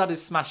 None of that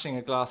is smashing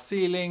a glass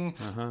ceiling.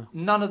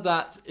 None of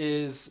that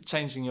is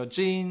changing your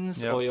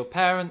genes or your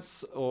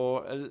parents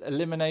or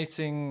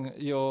eliminating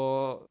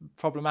your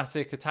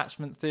problematic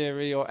attachment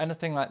theory or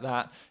anything like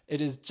that.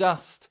 It is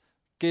just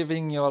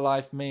giving your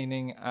life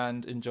meaning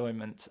and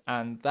enjoyment,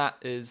 and that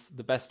is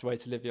the best way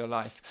to live your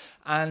life.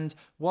 And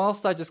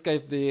whilst I just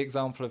gave the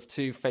example of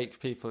two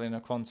fake people in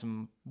a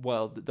quantum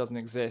world that doesn't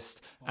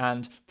exist,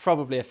 and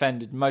probably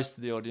offended most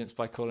of the audience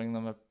by calling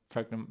them a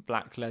pregnant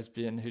black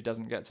lesbian who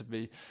doesn't get to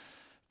be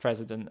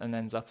president and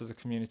ends up as a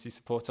community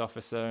support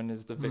officer and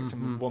is the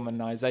victim of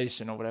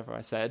womanization or whatever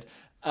I said.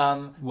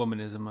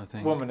 Womanism, I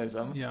think.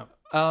 Womanism. Yeah.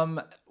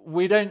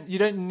 You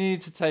don't need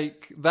to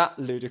take that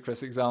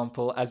ludicrous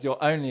example as your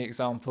only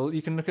example.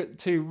 You can look at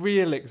two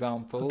real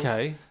examples.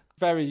 Okay.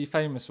 Very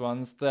famous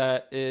ones.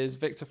 There is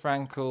Viktor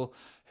Frankl,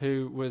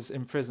 who was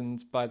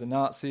imprisoned by the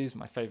Nazis,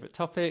 my favorite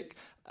topic.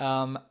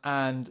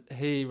 And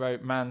he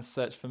wrote Man's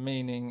Search for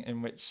Meaning,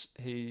 in which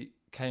he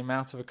came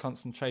out of a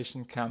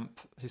concentration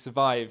camp. He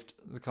survived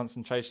the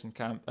concentration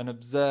camp and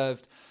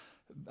observed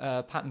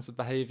patterns of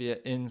behavior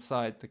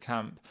inside the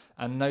camp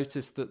and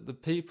noticed that the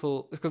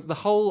people, because the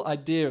whole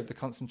idea of the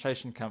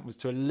concentration camp was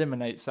to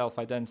eliminate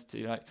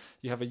self-identity. Like,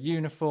 you have a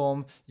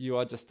uniform, you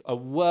are just a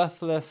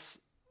worthless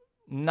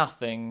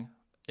nothing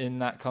in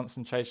that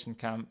concentration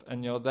camp,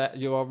 and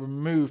you are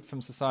removed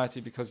from society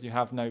because you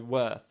have no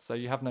worth. So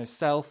you have no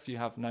self, you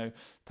have no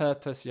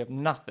purpose, you have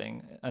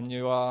nothing, and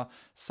you are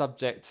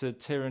subject to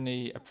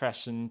tyranny,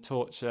 oppression,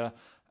 torture,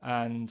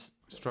 and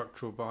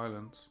structural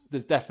violence.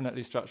 There's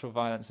definitely structural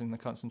violence in the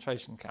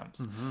concentration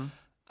camps.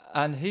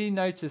 And he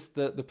noticed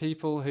that the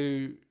people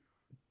who,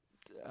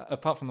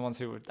 apart from the ones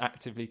who were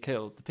actively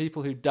killed, the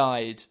people who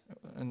died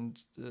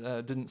and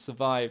didn't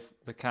survive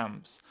the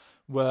camps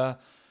were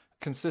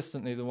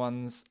consistently the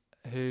ones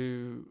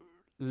who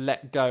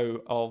let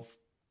go of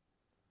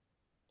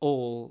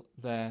all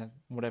their,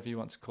 whatever you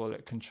want to call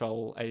it,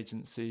 control,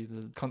 agency,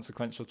 the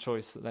consequential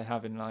choice that they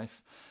have in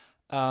life.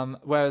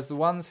 Whereas the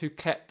ones who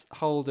kept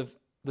hold of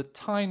the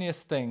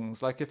tiniest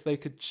things, like if they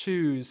could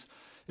choose,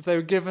 if they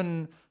were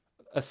given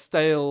a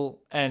stale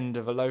end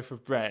of a loaf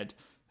of bread,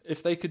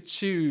 if they could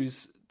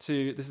choose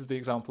to, this is the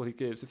example he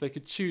gives, if they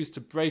could choose to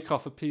break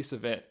off a piece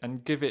of it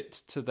and give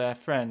it to their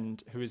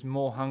friend who is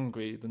more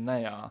hungry than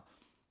they are,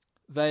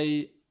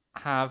 they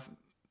have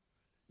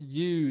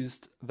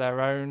used their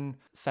own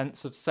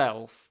sense of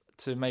self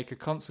to make a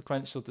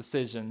consequential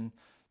decision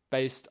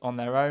based on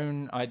their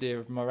own idea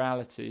of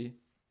morality.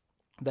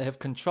 They have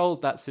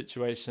controlled that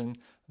situation,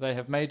 they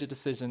have made a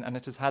decision, and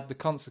it has had the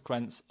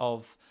consequence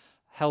of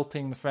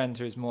helping the friend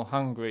who is more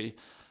hungry.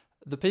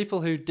 The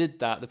people who did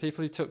that, the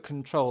people who took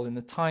control in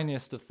the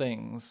tiniest of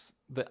things,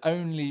 the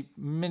only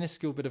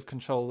minuscule bit of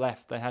control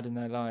left they had in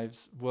their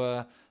lives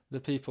were the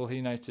people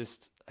he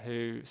noticed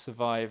who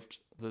survived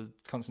the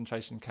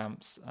concentration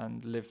camps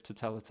and lived to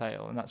tell the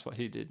tale. And that's what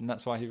he did. And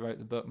that's why he wrote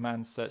the book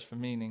Man's Search for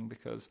Meaning,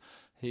 because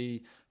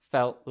he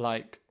felt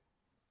like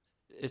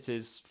it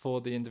is for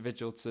the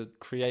individual to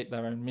create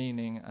their own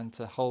meaning and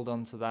to hold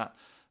on to that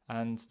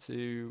and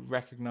to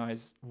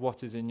recognize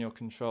what is in your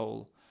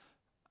control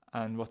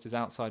and what is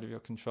outside of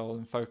your control,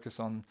 and focus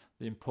on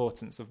the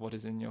importance of what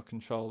is in your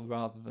control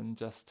rather than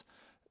just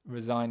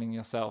resigning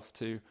yourself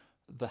to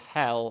the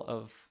hell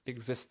of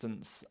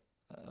existence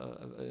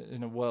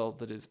in a world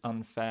that is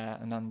unfair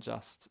and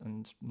unjust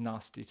and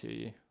nasty to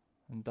you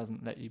and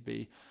doesn't let you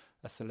be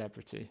a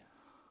celebrity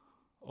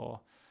or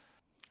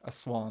a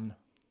swan.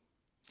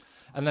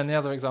 And then the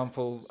other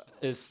example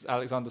is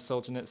Alexander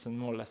Solzhenitsyn,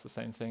 more or less the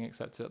same thing,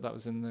 except that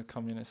was in the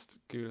communist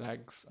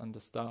gulags under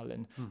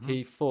Stalin.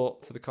 He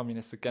fought for the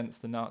communists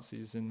against the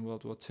Nazis in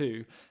World War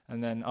II,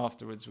 and then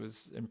afterwards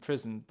was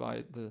imprisoned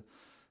by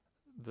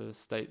the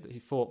state that he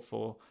fought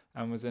for,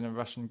 and was in a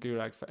Russian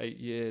gulag for 8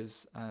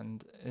 years.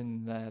 And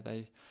in there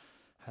they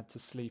had to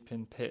sleep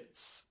in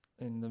pits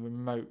in the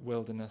remote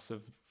wilderness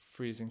of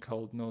freezing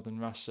cold northern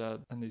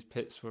Russia, and these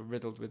pits were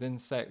riddled with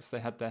insects. They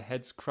had their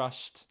heads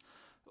crushed,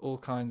 all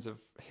kinds of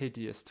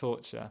hideous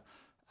torture,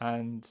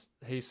 and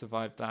he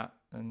survived that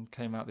and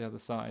came out the other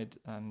side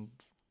and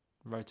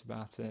wrote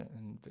about it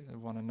and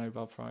won a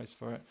Nobel Prize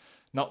for it.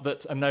 Not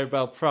that a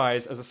Nobel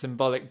Prize as a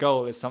symbolic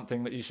goal is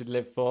something that you should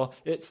live for.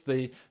 It's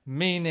the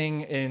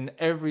meaning in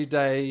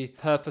everyday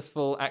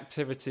purposeful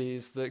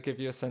activities that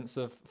give you a sense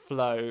of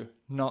flow,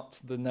 not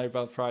the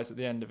Nobel Prize at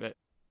the end of it.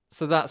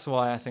 So that's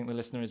why I think the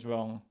listener is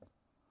wrong.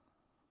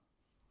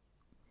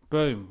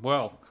 Boom.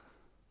 Well,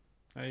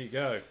 there you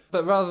go.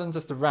 But rather than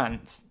just a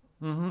rant,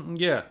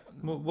 yeah.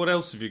 What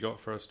else have you got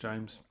for us,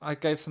 James? I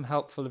gave some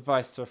helpful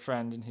advice to a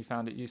friend and he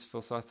found it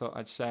useful, so I thought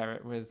I'd share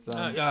it with...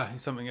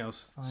 something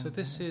else. So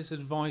this is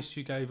advice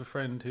you gave a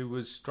friend who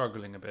was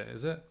struggling a bit,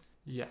 is it?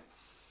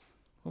 Yes.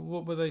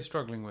 What were they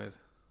struggling with?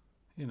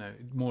 You know,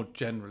 more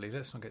generally.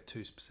 Let's not get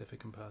too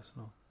specific and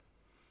personal.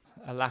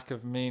 A lack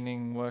of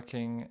meaning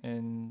working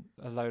in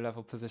a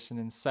low-level position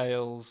in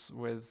sales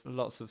with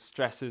lots of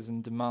stresses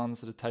and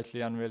demands that are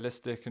totally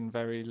unrealistic and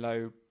very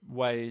low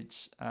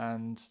wage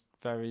and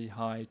very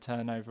high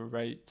turnover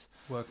rate.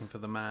 Working for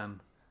the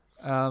man.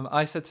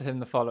 I said to him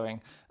the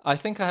following: I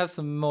think I have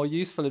some more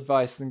useful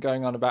advice than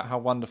going on about how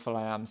wonderful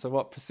I am. So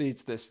what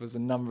precedes this was a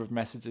number of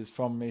messages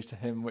from me to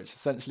him, which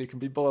essentially can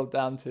be boiled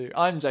down to: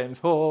 I'm James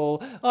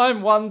Hall,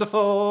 I'm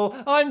wonderful,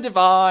 I'm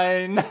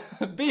divine,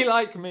 be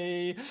like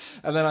me.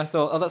 And then I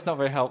thought, oh, that's not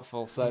very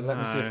helpful. So let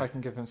me see if I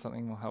can give him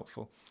something more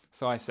helpful.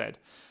 So I said,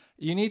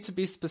 you need to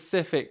be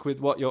specific with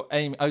what you're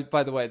aiming. Oh,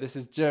 by the way, this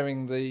is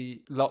during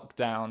the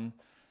lockdown,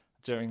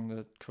 during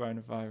the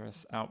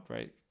coronavirus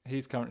outbreak.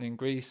 He's currently in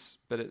Greece,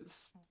 but it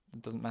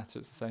doesn't matter.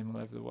 It's the same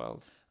all over the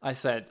world. I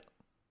said,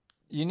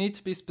 you need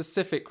to be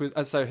specific with.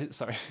 Sorry.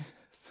 So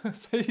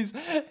he's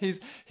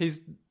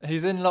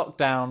in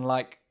lockdown,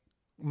 like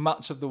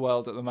much of the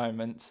world at the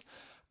moment.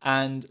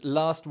 And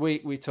last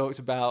week we talked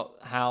about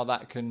how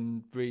that can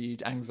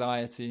breed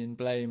anxiety and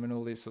blame and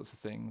all these sorts of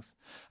things.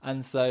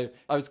 And so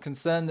I was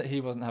concerned that he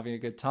wasn't having a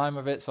good time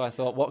of it. So I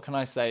thought, what can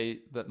I say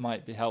that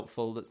might be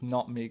helpful that's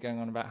not me going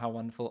on about how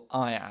wonderful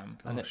I am?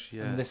 Gosh,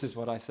 and this is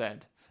what I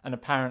said. And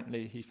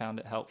apparently he found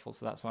it helpful,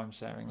 so that's why I'm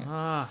sharing it.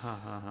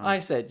 Ah. I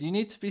said, you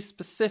need to be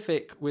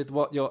specific with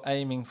what you're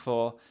aiming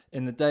for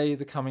in the day,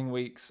 the coming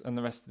weeks, and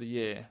the rest of the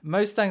year.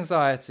 Most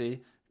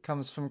anxiety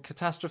comes from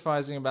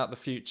catastrophizing about the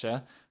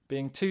future,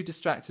 being too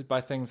distracted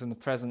by things in the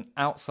present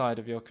outside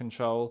of your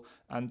control,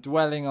 and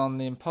dwelling on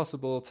the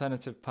impossible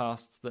alternative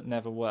pasts that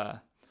never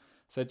were.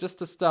 So just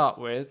to start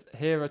with,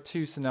 here are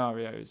 2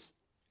 scenarios.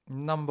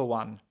 Number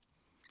 1,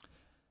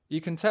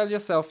 you can tell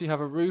yourself you have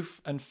a roof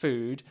and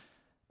food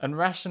and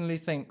rationally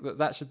think that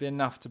that should be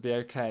enough to be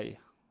okay.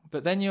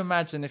 But then you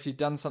imagine if you'd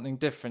done something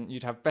different,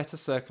 you'd have better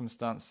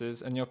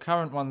circumstances, and your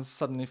current ones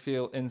suddenly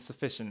feel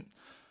insufficient.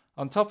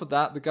 On top of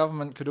that, the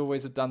government could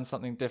always have done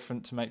something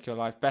different to make your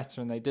life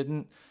better, and they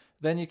didn't.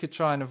 Then you could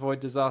try and avoid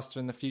disaster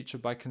in the future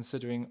by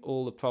considering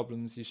all the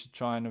problems you should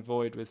try and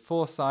avoid with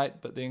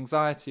foresight, but the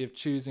anxiety of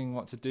choosing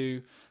what to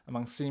do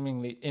among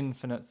seemingly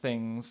infinite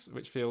things,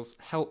 which feels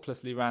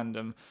helplessly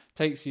random,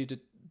 takes you to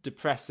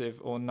depressive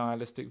or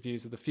nihilistic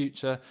views of the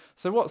future.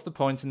 So what's the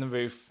point in the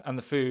roof and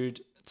the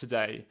food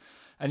today?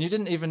 And you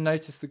didn't even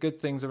notice the good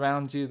things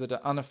around you that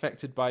are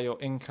unaffected by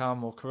your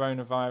income or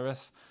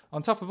coronavirus.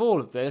 On top of all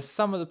of this,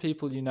 some of the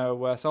people you know are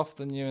worse off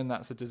than you, and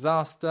that's a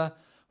disaster,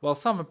 while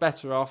some are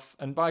better off,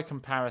 and by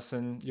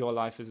comparison, your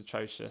life is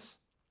atrocious.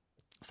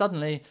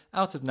 Suddenly,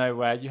 out of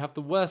nowhere, you have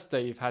the worst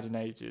day you've had in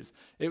ages.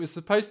 It was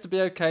supposed to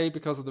be okay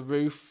because of the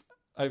roof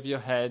over your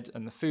head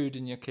and the food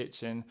in your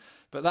kitchen,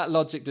 but that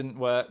logic didn't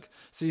work.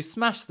 So you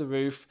smash the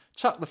roof,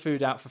 chuck the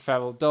food out for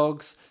feral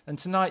dogs, and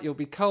tonight you'll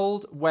be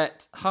cold,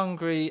 wet,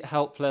 hungry,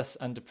 helpless,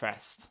 and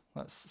depressed.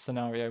 That's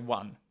scenario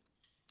 1.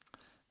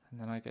 And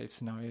then I gave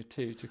scenario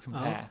 2 to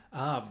compare.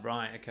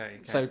 Right, okay.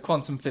 So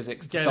quantum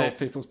physics to solve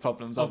people's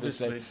problems,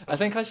 obviously. I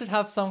think I should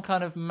have some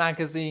kind of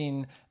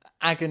magazine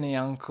agony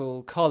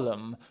uncle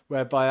column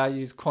whereby I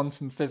use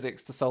quantum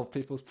physics to solve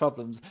people's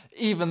problems,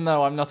 even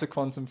though I'm not a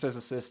quantum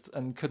physicist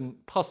and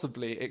couldn't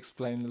possibly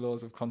explain the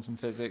laws of quantum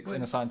physics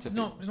in a scientific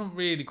way. It's not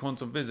really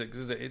quantum physics,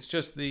 is it? It's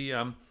just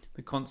the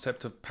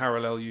concept of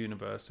parallel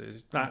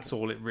universes. That's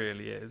all it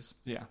really is.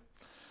 Yeah.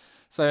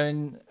 So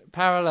in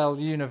parallel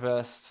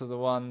universe to the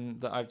one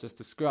that I've just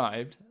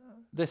described,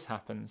 this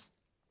happens.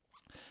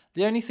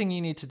 The only thing you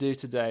need to do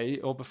today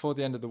or before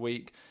the end of the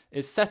week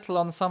is settle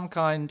on some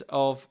kind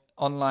of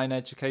online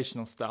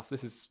educational stuff.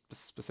 This is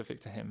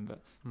specific to him,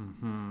 but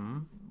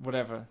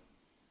whatever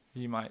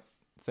you might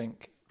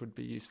think would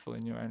be useful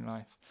in your own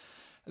life.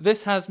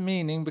 This has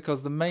meaning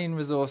because the main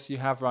resource you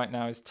have right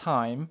now is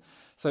time,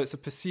 so it's a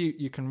pursuit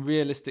you can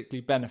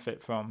realistically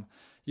benefit from.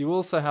 You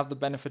also have the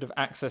benefit of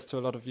access to a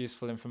lot of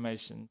useful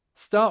information.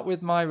 Start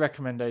with my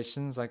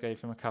recommendations, I gave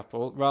him a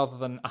couple, rather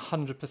than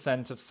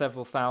 100% of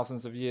several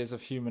thousands of years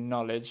of human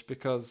knowledge,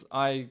 because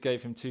I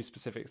gave him 2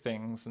 specific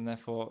things, and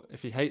therefore,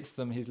 if he hates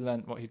them, he's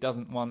learnt what he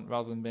doesn't want,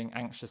 rather than being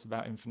anxious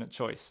about infinite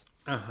choice.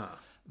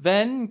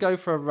 Then go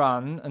for a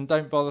run, and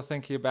don't bother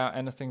thinking about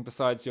anything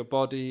besides your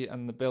body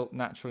and the built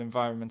natural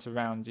environment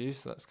around you.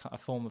 So that's kind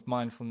of a form of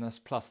mindfulness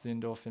plus the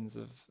endorphins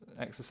of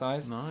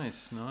exercise.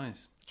 Nice.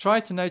 Try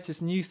to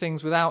notice new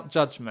things without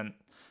judgment.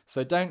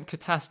 So don't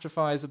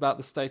catastrophize about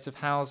the state of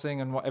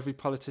housing and what every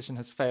politician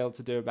has failed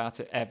to do about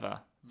it ever.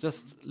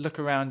 Just look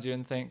around you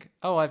and think,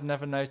 oh, I've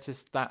never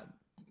noticed that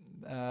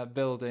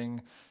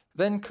building.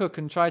 Then cook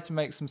and try to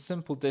make some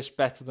simple dish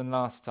better than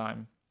last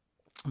time.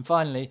 And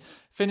finally,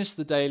 finish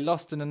the day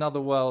lost in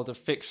another world of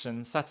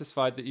fiction,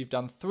 satisfied that you've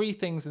done 3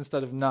 things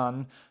instead of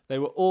none. They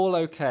were all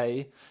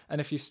okay, and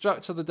if you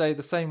structure the day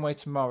the same way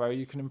tomorrow,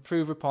 you can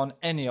improve upon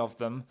any of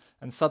them,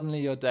 and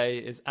suddenly your day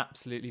is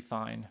absolutely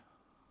fine.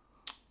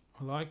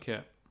 I like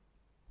it.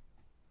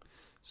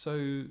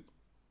 So,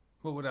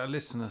 what would our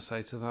listener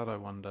say to that, I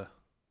wonder?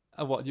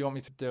 What, do you want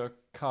me to do a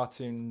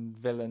cartoon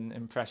villain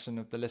impression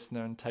of the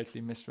listener and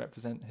totally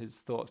misrepresent his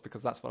thoughts?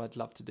 Because that's what I'd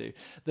love to do.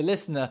 The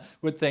listener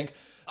would think,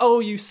 oh,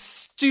 you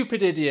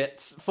stupid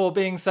idiot for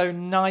being so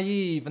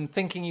naive and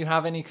thinking you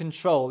have any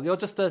control. You're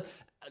just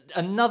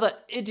another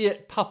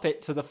idiot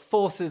puppet to the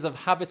forces of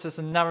habitus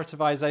and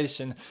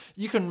narrativization.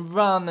 You can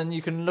run and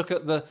you can look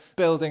at the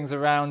buildings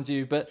around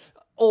you, but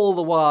all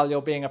the while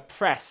you're being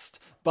oppressed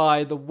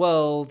by the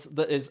world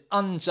that is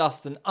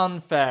unjust and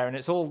unfair and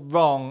it's all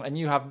wrong and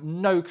you have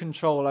no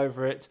control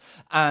over it,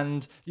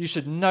 and you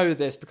should know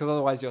this because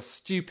otherwise you're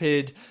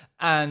stupid,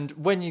 and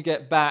when you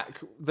get back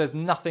there's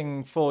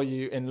nothing for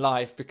you in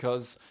life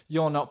because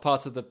you're not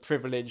part of the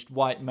privileged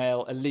white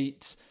male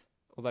elite,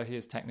 although he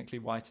is technically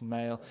white and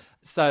male.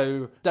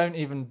 So don't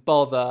even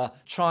bother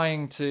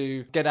trying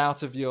to get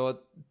out of your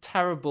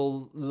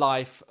terrible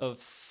life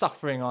of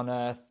suffering on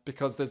earth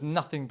because there's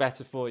nothing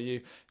better for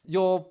you.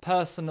 Your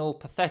personal,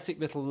 pathetic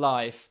little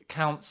life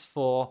counts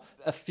for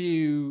a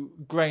few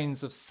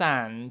grains of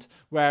sand,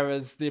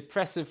 whereas the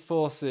oppressive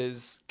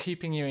forces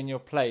keeping you in your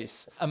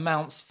place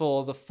amounts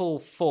for the full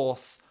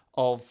force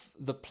of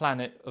the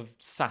planet of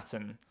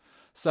Saturn.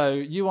 So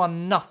you are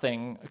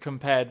nothing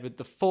compared with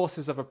the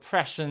forces of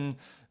oppression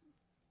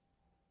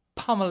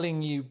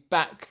pummeling you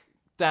back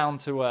down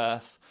to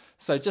earth.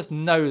 So just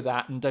know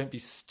that and don't be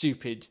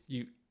stupid,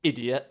 you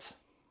idiot.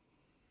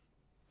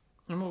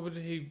 And what would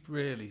he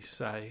really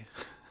say?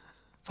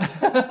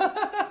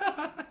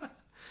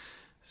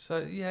 So,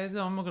 yeah,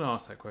 no, I'm not going to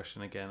ask that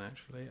question again,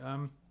 actually.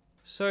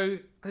 So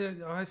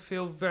I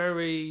feel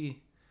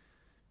very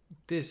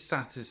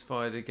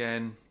dissatisfied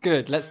again.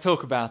 Good, let's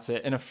talk about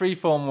it in a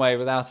free-form way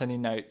without any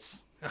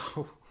notes.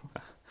 Oh,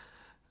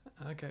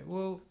 okay.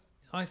 Well,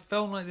 I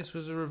felt like this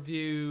was a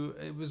review.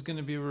 It was going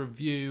to be a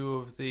review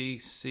of the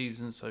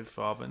season so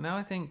far, but now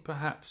I think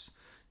perhaps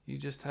you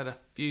just had a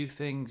few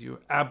things you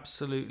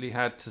absolutely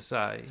had to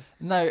say.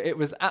 No, it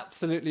was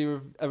absolutely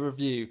a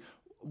review.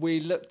 We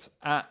looked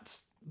at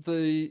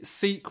the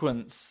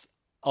sequence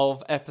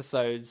of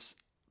episodes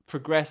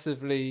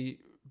progressively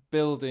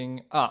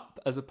building up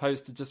as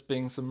opposed to just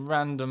being some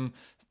random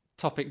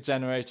topic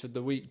generator of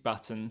the week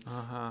button.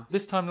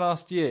 This time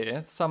last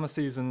year, summer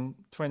season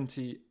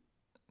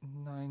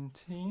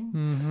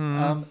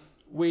 2019,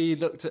 we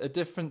looked at a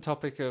different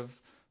topic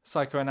of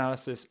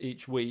psychoanalysis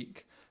each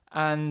week,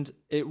 and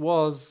it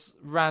was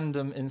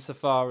random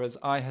insofar as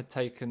I had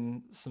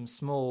taken some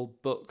small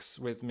books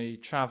with me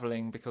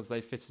travelling because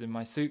they fitted in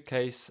my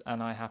suitcase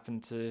and I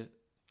happened to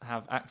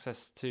have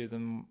access to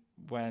them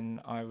when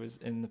I was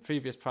in the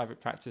previous private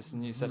practice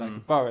and you said I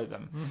could borrow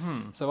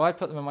them. So I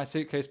put them in my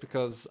suitcase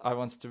because I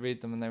wanted to read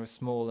them and they were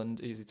small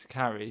and easy to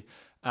carry.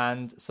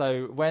 And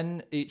so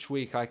when each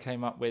week I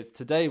came up with,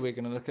 today we're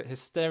going to look at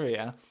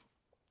hysteria,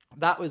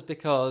 that was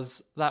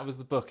because that was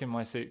the book in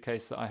my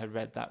suitcase that I had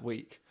read that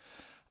week.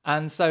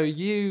 And so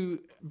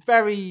you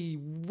very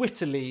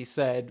wittily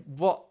said,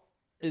 what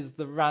is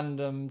the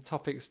random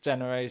topics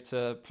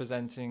generator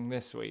presenting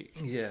this week?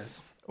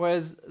 Yes.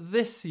 Whereas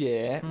this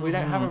year, we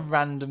don't have a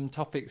random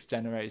topics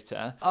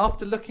generator.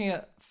 After looking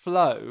at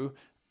Flow,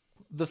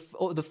 the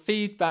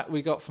feedback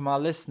we got from our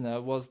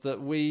listener was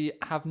that we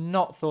have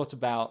not thought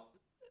about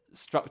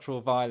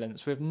structural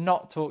violence. We have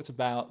not talked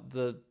about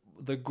the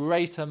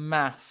greater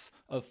mass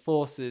of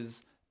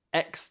forces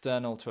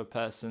external to a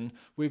person.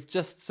 We've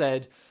just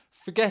said,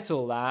 forget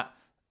all that.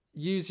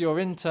 Use your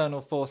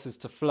internal forces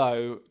to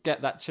flow.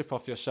 Get that chip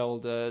off your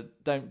shoulder.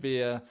 Don't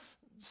be a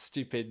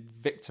stupid,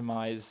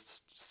 victimized,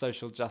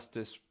 social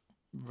justice,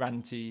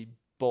 ranty,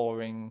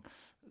 boring,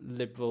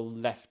 liberal,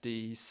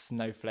 lefty,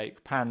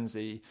 snowflake,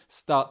 pansy.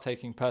 Start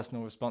taking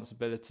personal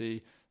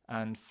responsibility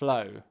and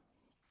flow.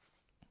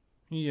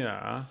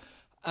 Yeah.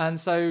 And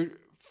so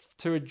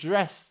to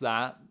address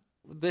that,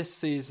 this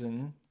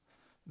season,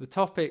 the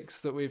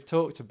topics that we've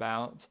talked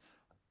about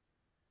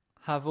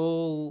have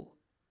all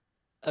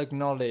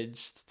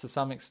acknowledged to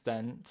some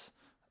extent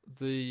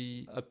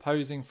the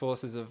opposing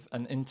forces of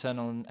an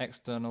internal and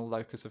external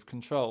locus of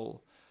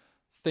control,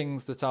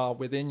 things that are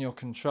within your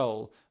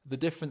control, the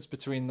difference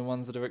between the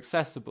ones that are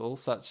accessible,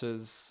 such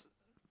as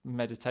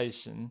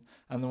meditation,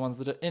 and the ones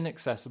that are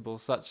inaccessible,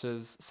 such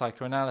as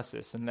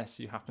psychoanalysis, unless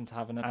you happen to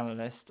have an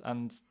analyst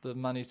and the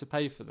money to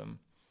pay for them,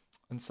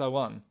 and so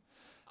on.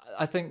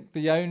 I think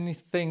the only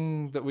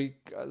thing that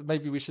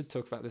maybe we should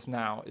talk about this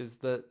now, is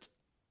that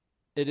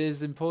it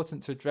is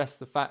important to address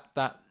the fact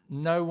that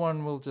no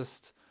one will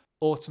just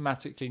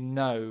automatically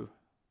know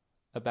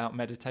about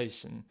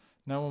meditation.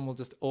 No one will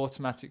just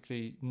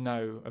automatically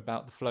know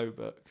about the Flow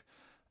book.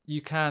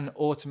 You can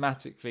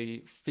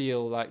automatically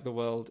feel like the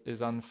world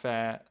is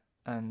unfair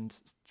and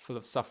full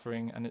of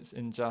suffering and it's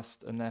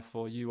unjust and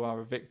therefore you are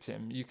a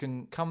victim. You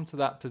can come to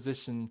that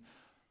position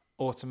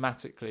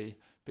automatically,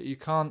 but you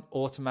can't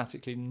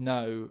automatically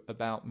know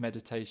about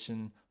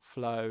meditation,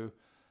 flow,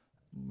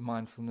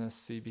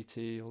 mindfulness,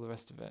 CBT, all the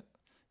rest of it.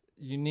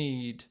 You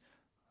need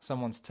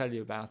someone to tell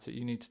you about it.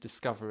 You need to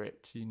discover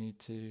it. You need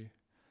to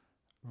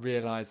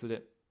realize that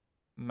it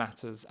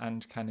matters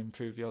and can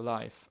improve your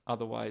life.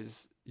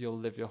 Otherwise, you'll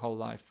live your whole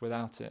life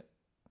without it.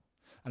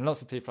 And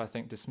lots of people, I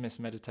think, dismiss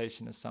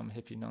meditation as some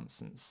hippie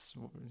nonsense,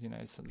 you know,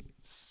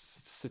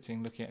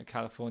 sitting looking at a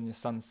California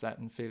sunset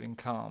and feeling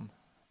calm.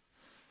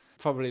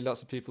 Probably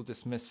lots of people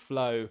dismiss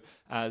flow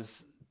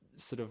as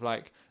sort of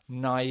like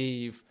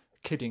naive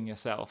kidding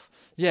yourself.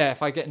 Yeah,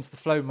 if I get into the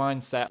flow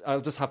mindset,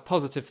 I'll just have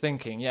positive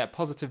thinking. Yeah,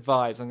 positive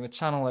vibes. I'm going to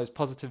channel those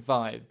positive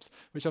vibes,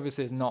 which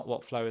obviously is not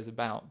what flow is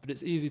about. But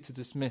it's easy to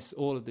dismiss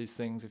all of these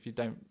things if you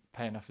don't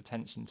pay enough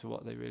attention to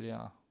what they really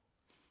are.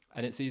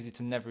 And it's easy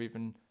to never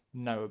even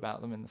know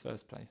about them in the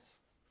first place.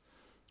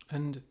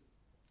 And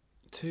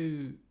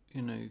to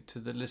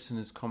the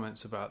listeners'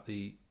 comments about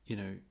the,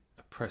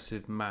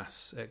 oppressive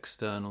mass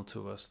external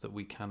to us that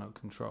we cannot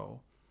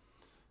control,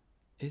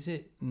 is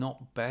it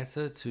not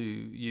better to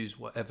use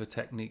whatever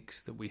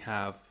techniques that we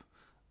have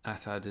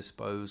at our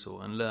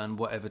disposal and learn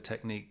whatever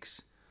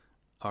techniques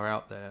are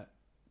out there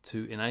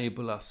to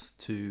enable us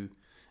to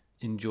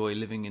enjoy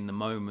living in the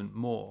moment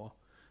more,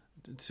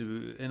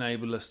 to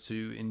enable us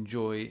to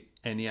enjoy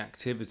any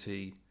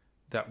activity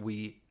that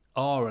we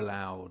are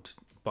allowed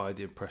by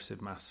the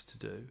oppressive mass to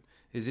do?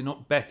 Is it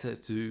not better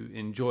to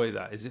enjoy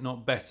that? Is it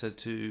not better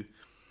to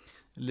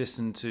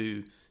listen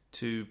to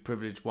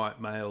privileged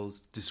white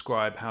males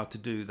describe how to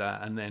do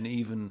that, and then,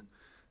 even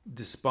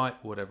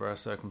despite whatever our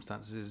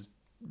circumstances,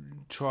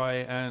 try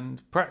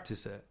and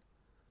practice it?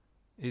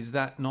 Is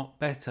that not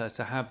better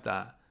to have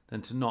that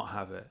than to not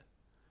have it?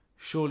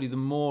 Surely the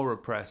more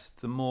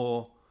oppressed, the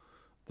more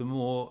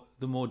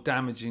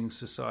damaging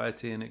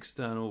society and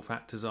external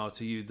factors are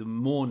to you, the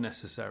more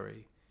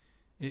necessary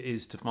it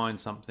is to find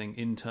something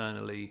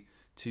internally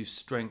to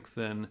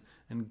strengthen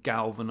and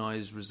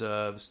galvanize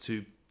reserves,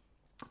 to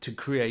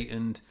create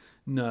and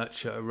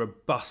nurture a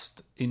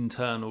robust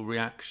internal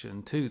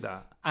reaction to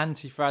that.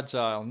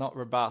 Antifragile, not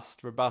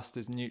robust. Robust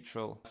is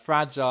neutral.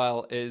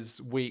 Fragile is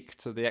weak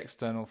to the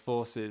external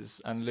forces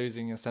and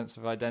losing your sense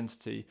of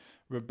identity.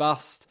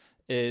 Robust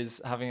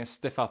is having a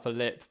stiff upper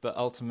lip, but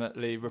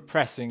ultimately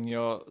repressing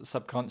your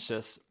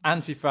subconscious.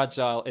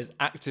 Anti-fragile is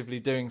actively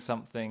doing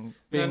something,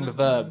 being the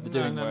verb, the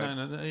doing word.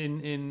 No.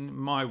 In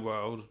my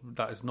world,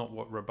 that is not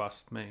what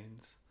robust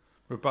means.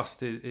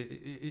 Robust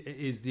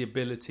is the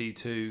ability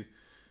to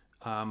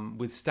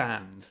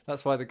withstand.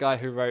 That's why the guy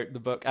who wrote the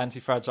book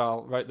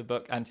Antifragile wrote the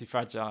book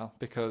Antifragile,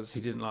 because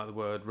He didn't like the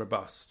word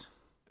robust.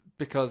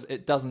 Because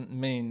it doesn't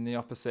mean the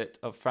opposite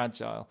of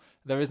fragile.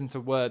 There isn't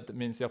a word that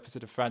means the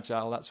opposite of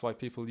fragile. That's why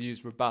people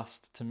use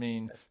robust to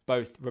mean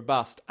both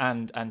robust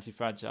and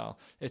anti-fragile.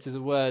 It is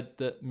a word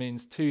that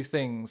means two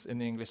things in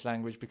the English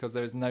language, because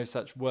there is no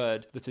such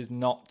word that is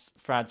not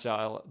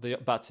fragile,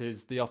 but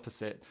is the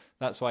opposite.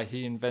 That's why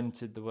he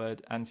invented the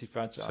word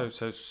anti-fragile.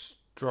 So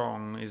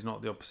strong is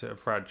not the opposite of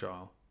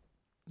fragile?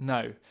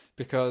 No,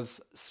 because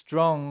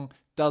strong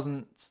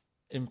doesn't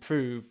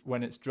improve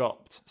when it's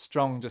dropped.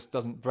 Strong just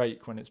doesn't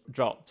break when it's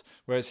dropped.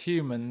 Whereas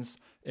humans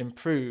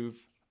improve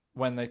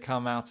when they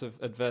come out of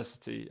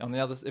adversity. On the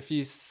other, if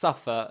you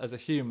suffer as a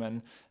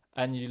human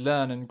and you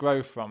learn and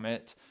grow from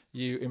it,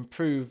 you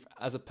improve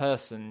as a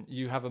person.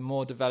 You have a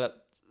more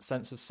developed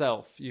sense of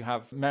self. You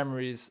have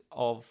memories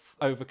of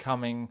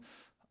overcoming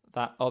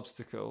that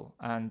obstacle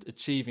and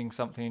achieving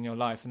something in your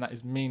life, and that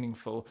is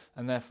meaningful,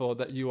 and therefore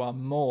that you are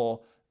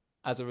more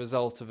as a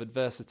result of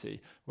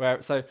adversity.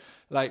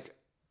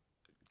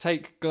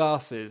 Take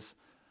glasses.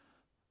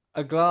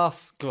 A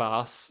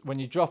glass, when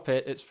you drop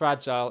it, it's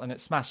fragile and it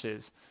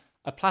smashes.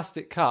 A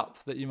plastic cup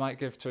that you might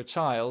give to a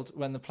child,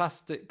 when the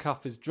plastic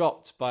cup is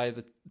dropped by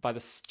the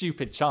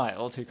stupid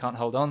child who can't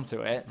hold on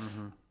to it.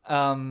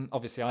 Mm-hmm.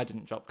 Obviously, I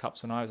didn't drop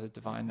cups when I was a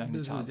divine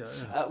only child.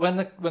 When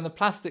the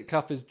plastic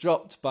cup is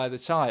dropped by the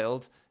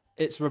child,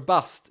 it's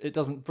robust. It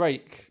doesn't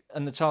break,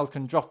 and the child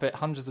can drop it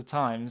hundreds of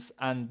times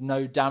and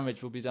no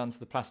damage will be done to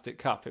the plastic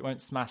cup. It won't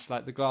smash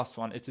like the glass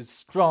one. It is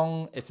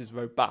strong. It is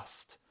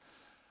robust.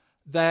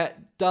 There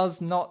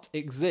does not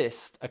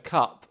exist a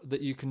cup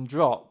that you can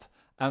drop,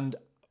 and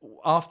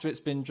after it's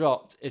been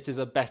dropped, it is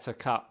a better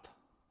cup.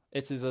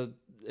 It is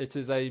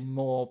a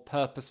more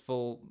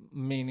purposeful,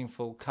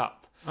 meaningful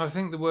cup. I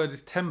think the word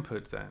is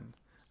tempered then.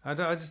 I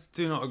just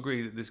do not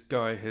agree that this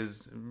guy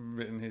has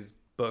written his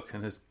book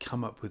and has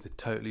come up with a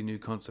totally new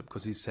concept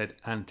because he said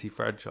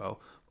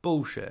anti-fragile.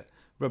 Bullshit.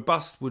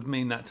 Robust would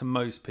mean that to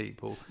most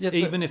people,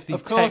 even if the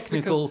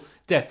technical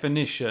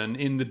definition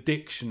in the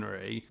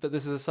dictionary... But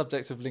this is a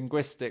subject of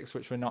linguistics,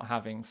 which we're not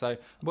having, so...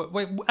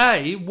 Wait,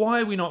 A,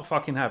 why are we not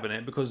fucking having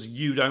it? Because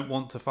you don't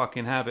want to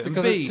fucking have it.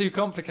 Because it's too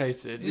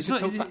complicated. We could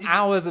talk for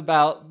hours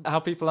about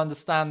how people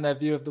understand their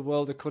view of the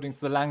world according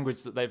to the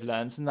language that they've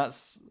learned, and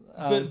that's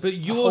a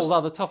whole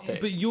other topic.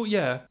 But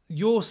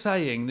you're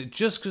saying that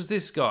just because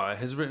this guy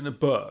has written a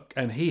book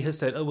and he has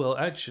said, oh, well,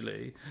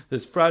 actually,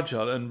 there's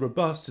fragile and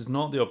robust is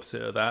not the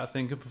opposite of that.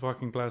 Think of a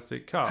fucking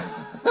plastic cup.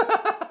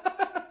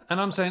 And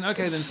I'm saying,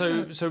 okay, then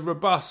so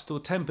robust or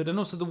tempered, and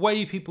also the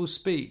way people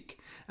speak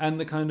and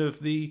the kind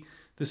of the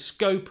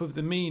scope of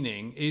the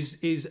meaning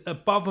is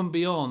above and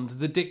beyond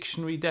the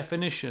dictionary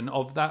definition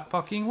of that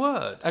fucking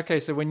word. Okay,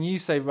 so when you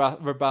say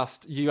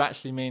robust, you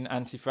actually mean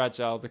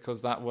anti-fragile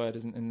because that word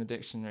isn't in the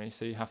dictionary,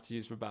 so you have to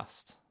use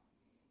robust.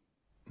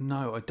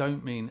 No, I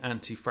don't mean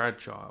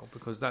anti-fragile,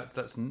 because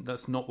that's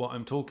not what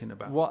I'm talking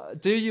about.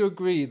 What do you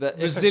agree that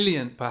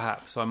Resilient,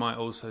 perhaps I might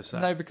also say.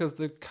 No, because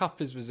the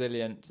cup is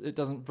resilient; it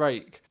doesn't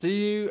break. Do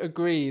you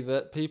agree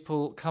that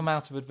people come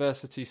out of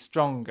adversity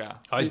stronger?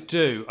 I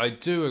do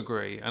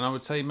agree, and I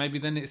would say maybe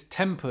then it's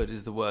tempered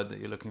is the word that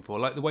you're looking for,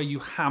 like the way you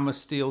hammer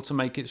steel to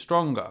make it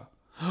stronger.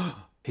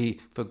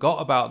 He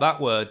forgot about that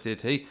word,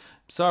 did he?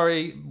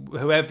 Sorry,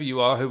 whoever you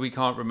are, who we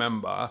can't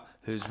remember,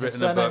 who's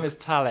written a book. His surname is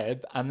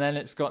Talib, and then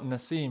it's got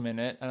Nassim in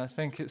it, and I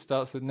think it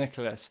starts with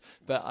Nicholas,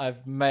 but I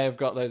may have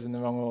got those in the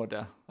wrong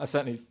order. I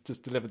certainly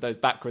just delivered those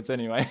backwards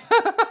anyway.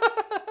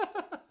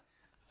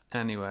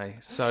 Anyway,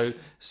 so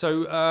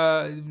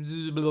blah,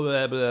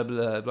 blah, blah,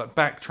 blah, like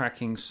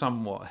backtracking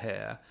somewhat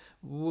here,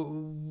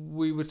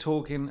 we were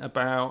talking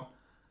about.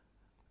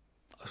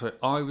 Sorry,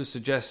 I was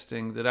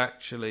suggesting that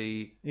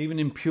actually, even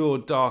in pure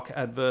dark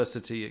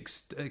adversity,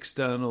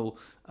 external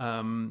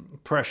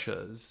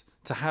pressures,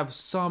 to have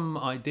some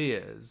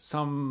ideas,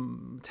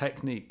 some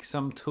technique,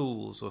 some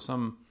tools, or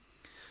some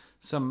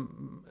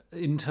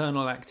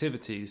internal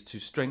activities to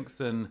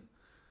strengthen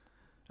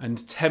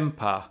and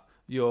temper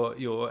your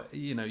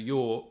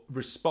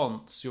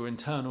response, your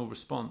internal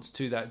response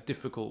to that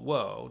difficult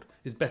world,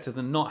 is better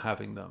than not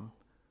having them.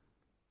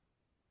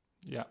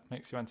 Yeah,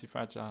 makes you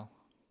anti-fragile.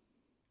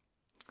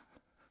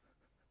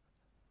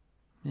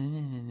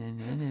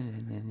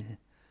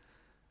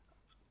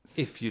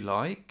 If you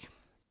like.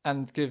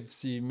 And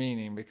gives you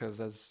meaning,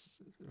 because as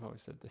I've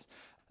always said this,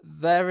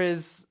 there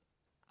is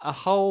a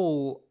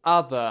whole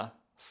other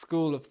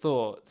school of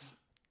thought.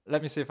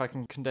 Let me see if I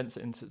can condense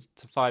it into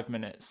 5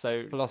 minutes.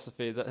 So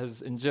philosophy that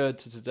has endured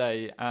to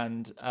today,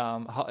 and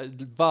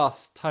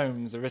vast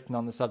tomes are written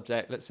on the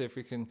subject. Let's see if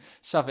we can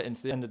shove it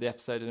into the end of the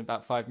episode in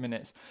about 5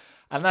 minutes.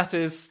 And that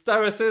is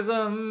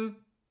Stoicism.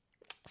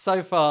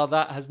 So far,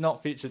 that has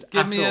not featured at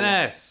all. Give me an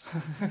S.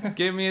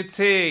 Give me a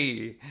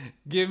T.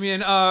 Give me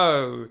an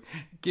O.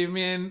 Give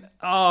me an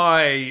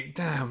I.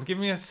 Damn. Give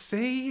me a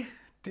C.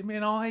 Give me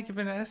an I. Give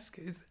me an S.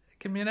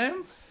 Give me an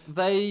M.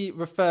 They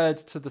referred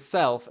to the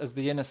self as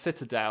the inner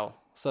citadel.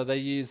 So they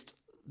used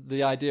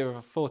the idea of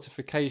a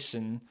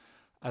fortification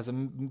as a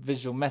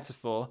visual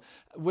metaphor.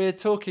 We're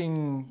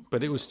talking...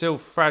 But it was still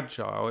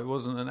fragile. It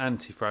wasn't an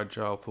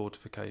anti-fragile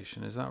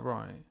fortification. Is that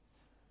right?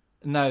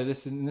 No,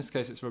 in this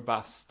case it's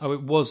robust. Oh,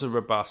 it was a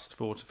robust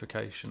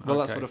fortification. Well,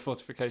 okay. That's what a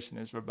fortification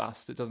is,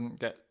 robust. It doesn't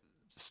get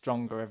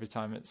stronger every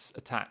time it's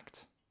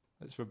attacked.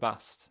 It's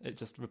robust. It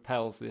just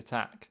repels the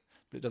attack,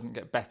 but it doesn't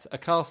get better. A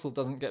castle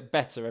doesn't get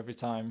better every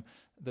time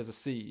there's a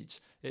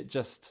siege. It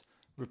just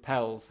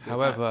repels the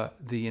However,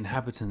 attack. The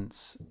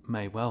inhabitants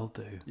may well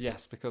do.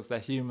 Yes, because they're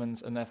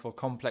humans and therefore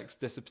complex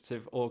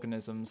dissipative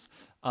organisms,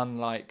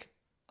 unlike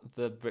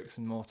the bricks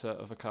and mortar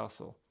of a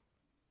castle.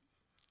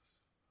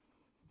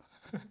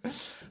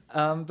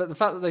 But the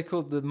fact that they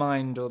called the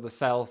mind or the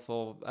self,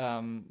 or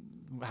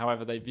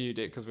however they viewed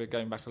it, because we're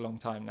going back a long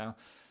time now,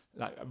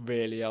 like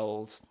really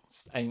old,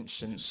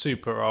 ancient,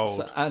 super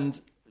old.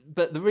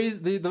 But the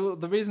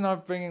reason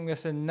I'm bringing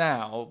this in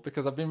now,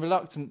 because I've been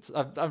reluctant.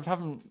 I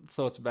haven't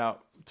thought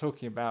about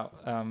talking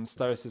about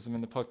Stoicism in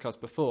the podcast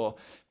before,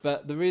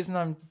 but the reason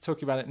I'm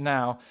talking about it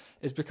now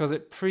is because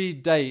it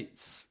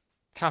predates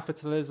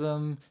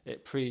capitalism,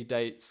 it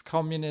predates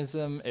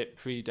communism, it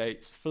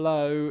predates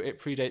flow, it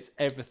predates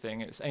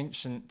everything. It's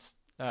ancient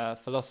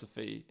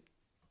philosophy.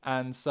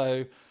 And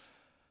so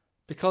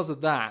because of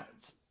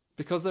that,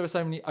 because there are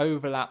so many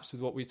overlaps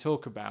with what we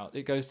talk about,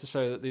 it goes to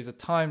show that these are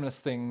timeless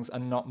things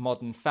and not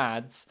modern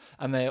fads.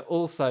 And they are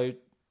also,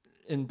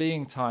 in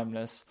being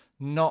timeless,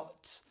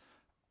 not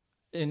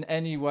in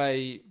any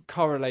way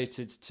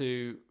correlated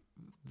to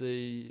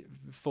the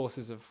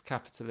forces of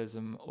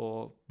capitalism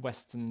or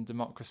Western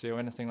democracy or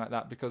anything like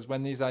that, because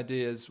when these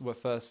ideas were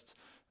first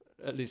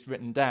at least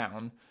written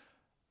down,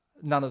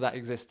 none of that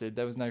existed.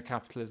 There was no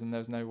capitalism, there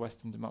was no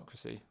Western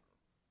democracy.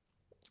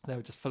 They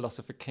were just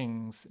philosopher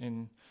kings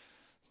in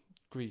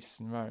Greece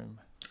and Rome.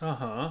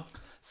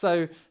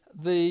 So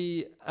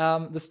the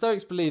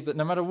Stoics believe that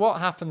no matter what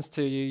happens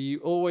to you, you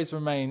always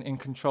remain in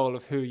control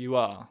of who you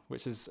are,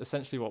 which is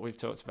essentially what we've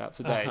talked about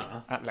today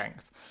at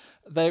length.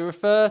 They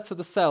refer to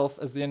the self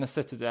as the inner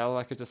citadel,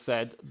 like I just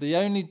said. The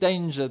only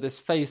danger this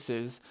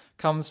faces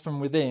comes from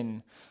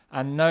within,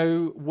 and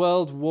no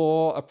world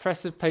war,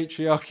 oppressive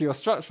patriarchy, or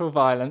structural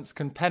violence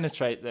can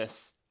penetrate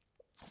this,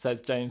 says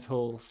James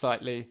Hall,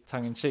 slightly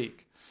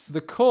tongue-in-cheek.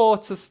 The core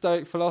to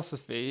Stoic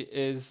philosophy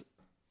is,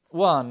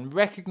 1,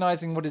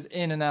 recognizing what is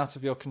in and out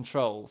of your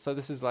control. So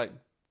this is like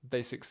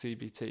basic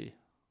CBT,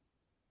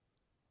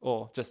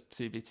 or just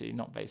CBT,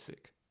 not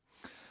basic.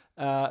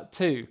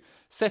 2,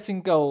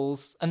 setting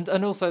goals, and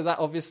also that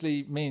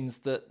obviously means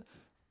that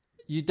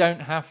you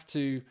don't have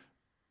to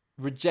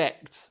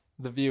reject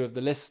the view of the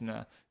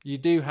listener. You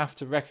do have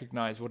to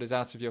recognize what is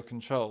out of your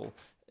control.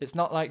 It's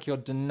not like you're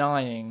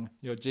denying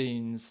your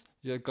genes,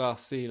 your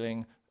glass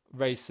ceiling,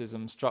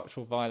 racism,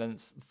 structural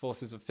violence,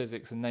 forces of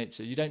physics and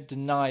nature. You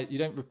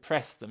don't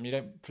repress them, you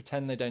don't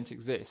pretend they don't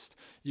exist.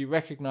 You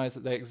recognize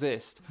that they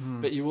exist,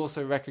 but you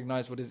also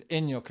recognize what is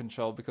in your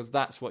control, because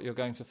that's what you're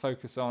going to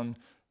focus on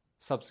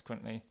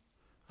subsequently.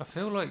 I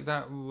feel like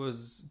that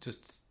was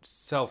just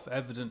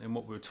self-evident in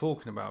what we were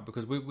talking about,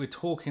 because we're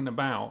talking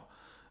about,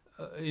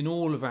 in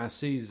all of our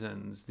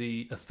seasons,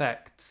 the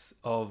effects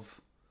of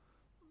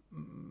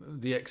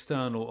the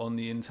external on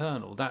the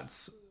internal.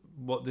 That's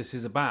what this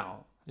is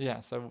about.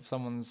 Yeah, so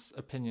someone's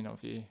opinion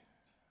of you.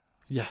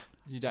 Yeah.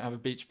 You don't have a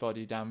beach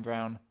body, Dan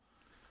Brown.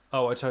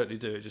 Oh, I totally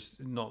do.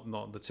 Just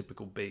not the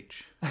typical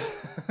beach.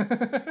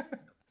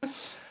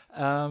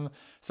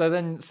 So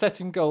then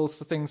setting goals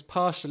for things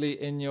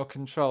partially in your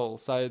control.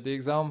 So the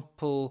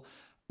example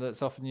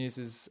that's often used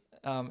is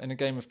in a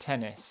game of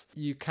tennis.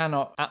 You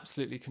cannot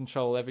absolutely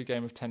control every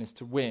game of tennis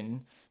to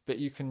win, but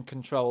you can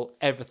control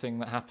everything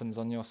that happens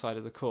on your side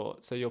of the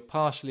court. So you're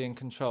partially in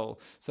control.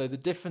 So the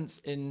difference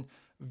in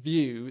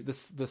view,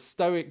 the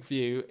Stoic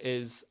view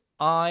is,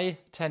 I,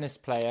 tennis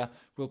player,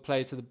 will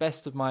play to the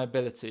best of my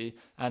ability,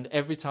 and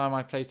every time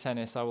I play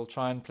tennis, I will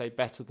try and play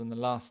better than the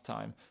last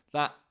time.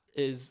 That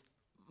is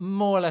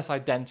more or less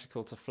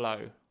identical to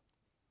flow.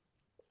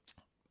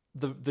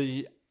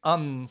 The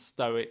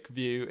unstoic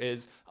view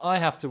is, I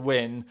have to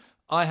win,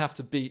 I have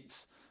to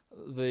beat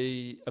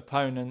the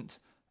opponent.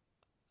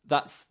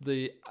 That's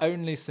the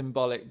only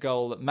symbolic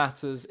goal that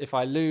matters. If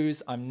I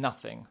lose, I'm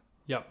nothing.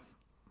 Yep.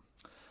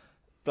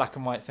 Black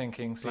and white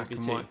thinking, CBT. Black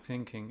and white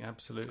thinking,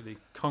 absolutely.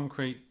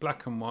 Concrete,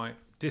 black and white,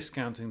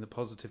 discounting the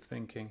positive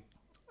thinking.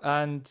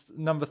 And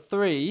number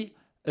 3,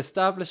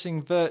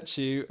 establishing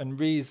virtue and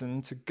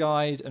reason to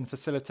guide and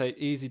facilitate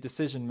easy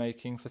decision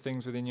making for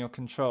things within your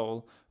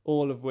control,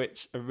 all of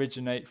which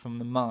originate from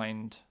the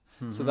mind.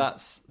 Mm-hmm. So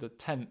that's the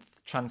 10th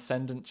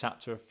transcendent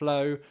chapter of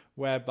flow,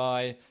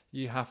 whereby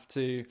you have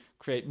to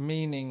create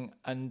meaning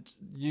and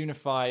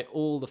unify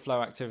all the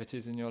flow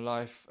activities in your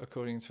life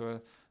according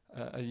to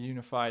a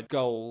unified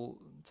goal,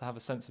 to have a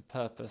sense of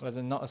purpose, as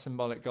in not a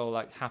symbolic goal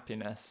like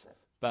happiness,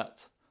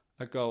 but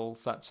a goal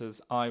such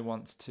as, I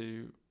want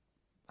to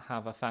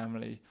have a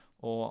family,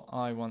 or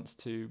I want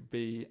to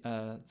be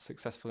a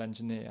successful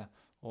engineer,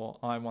 or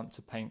I want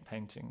to paint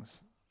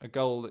paintings. A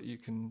goal that you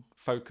can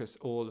focus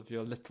all of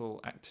your little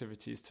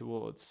activities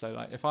towards. So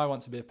like, if I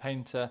want to be a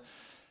painter,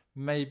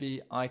 maybe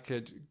I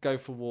could go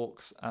for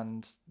walks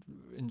and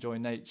enjoy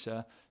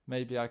nature.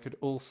 Maybe I could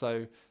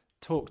also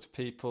talk to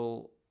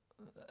people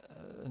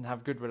and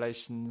have good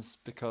relations,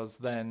 because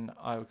then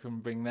I can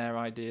bring their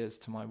ideas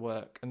to my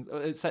work, and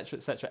etc.,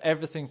 etc.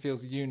 Everything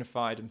feels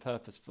unified and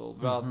purposeful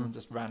rather than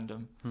just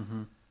random.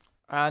 Mm-hmm.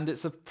 And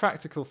it's a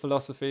practical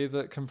philosophy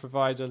that can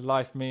provide a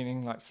life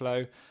meaning like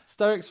flow.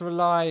 Stoics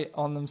rely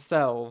on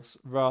themselves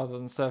rather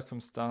than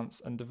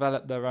circumstance and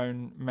develop their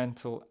own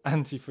mental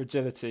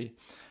anti-fragility.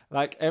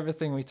 Like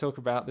everything we talk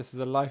about, this is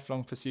a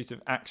lifelong pursuit of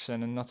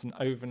action and not an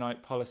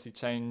overnight policy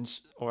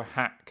change or a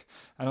hack.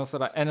 And also,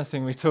 like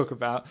anything we talk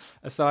about,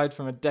 aside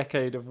from a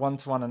decade of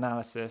one-to-one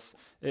analysis,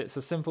 it's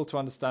a simple to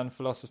understand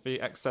philosophy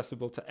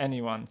accessible to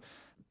anyone.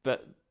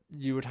 But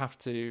you would have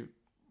to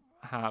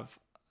have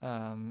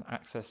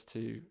access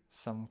to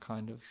some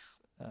kind of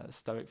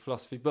Stoic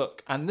philosophy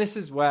book. And this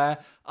is where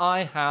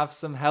I have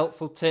some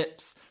helpful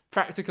tips,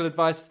 practical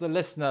advice for the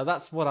listener.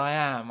 That's what I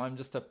am. I'm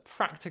just a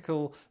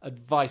practical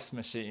advice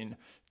machine.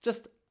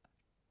 Just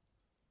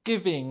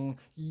giving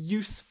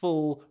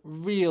useful,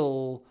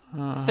 real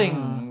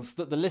things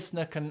that the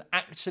listener can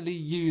actually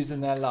use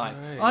in their life.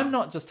 Right. I'm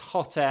not just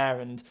hot air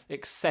and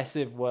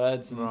excessive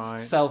words and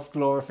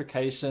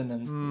self-glorification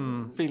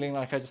and feeling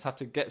like I just have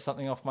to get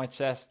something off my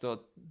chest or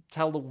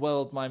tell the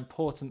world my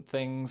important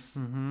things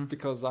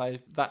because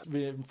that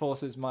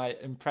reinforces my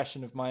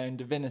impression of my own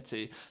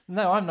divinity.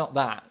 No, I'm not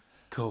that.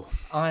 Cool.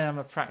 I am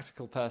a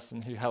practical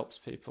person who helps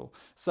people.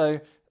 So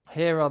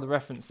here are the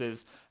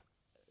references.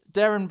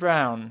 Derren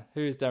Brown.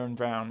 Who is Derren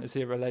Brown? Is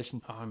he a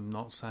relation? I'm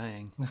not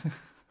saying.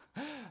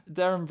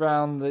 Derren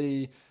Brown,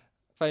 the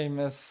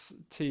famous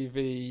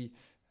TV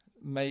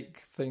make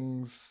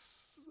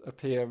things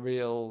appear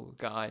real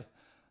guy.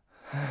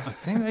 I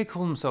think they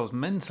call themselves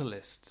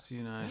mentalists,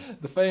 you know.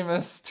 The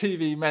famous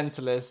TV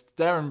mentalist,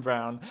 Derren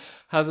Brown,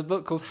 has a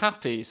book called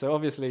Happy. So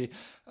obviously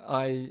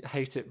I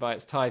hate it by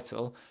its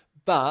title,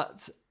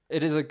 but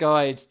it is a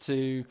guide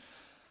to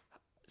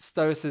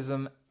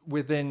Stoicism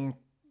within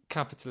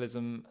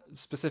capitalism,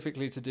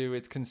 specifically to do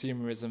with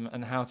consumerism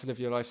and how to live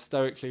your life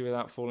stoically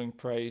without falling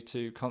prey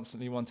to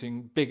constantly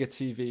wanting bigger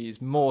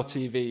TVs, more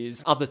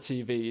TVs, other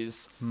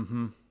TVs.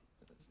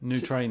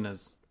 New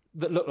trainers.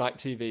 That look like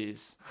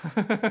TVs.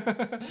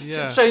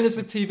 Yeah. Trainers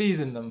with TVs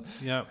in them.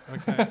 Yeah,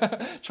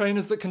 okay.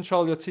 Trainers that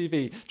control your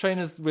TV.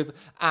 Trainers with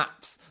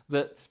apps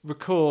that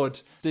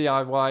record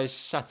DIY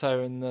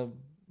Chateau in the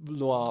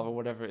Loire or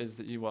whatever it is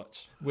that you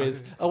watch.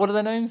 With, what are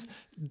their names?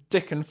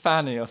 Dick and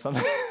Fanny or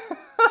something.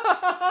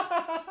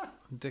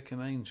 Dick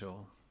and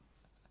Angel.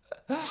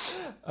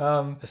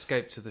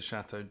 Escape to the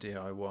Chateau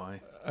DIY.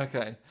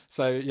 Okay,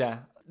 so yeah,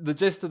 The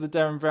gist of the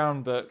Derren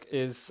Brown book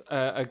is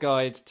a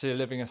guide to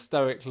living a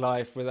stoic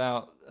life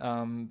without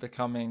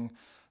becoming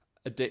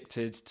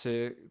addicted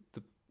to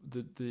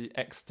the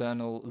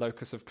external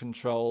locus of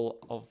control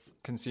of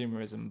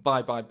consumerism.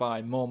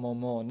 Buy,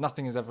 more.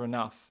 Nothing is ever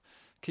enough.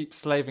 Keep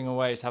slaving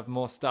away to have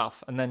more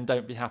stuff, and then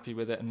don't be happy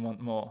with it and want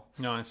more.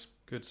 Nice.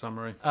 Good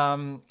summary.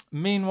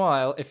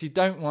 Meanwhile, if you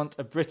don't want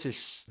a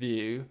British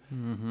view,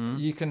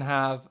 you can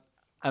have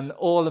an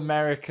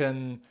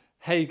all-American,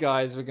 hey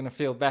guys, we're going to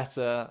feel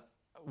better,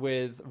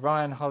 with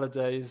Ryan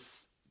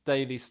Holiday's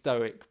Daily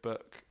Stoic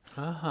book.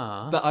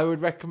 But I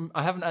would recommend...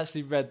 I haven't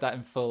actually read that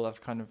in full.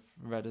 I've kind of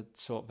read a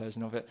short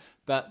version of it.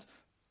 But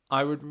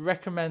I would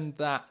recommend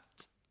that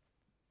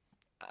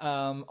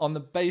on the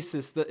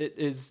basis that it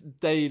is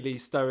daily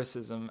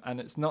stoicism, and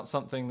it's not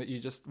something that you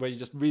just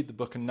read the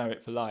book and know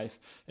it for life.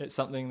 It's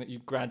something that you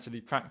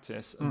gradually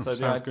practice. And so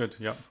sounds good.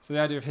 Yep. So the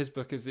idea of his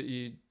book is that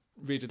you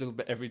read a little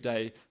bit every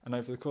day, and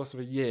over the course of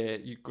a year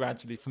you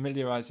gradually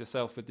familiarize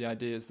yourself with the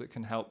ideas that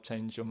can help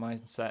change your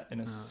mindset in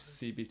a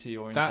CBT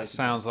oriented. That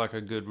sounds like a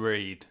good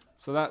read.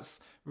 So that's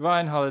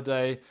Ryan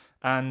Holiday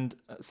and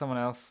someone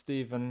else,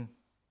 Stephen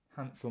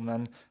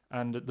Hanselman,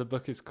 and the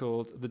book is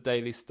called The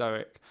Daily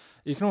Stoic.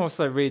 You can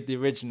also read the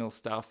original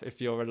stuff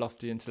if you're a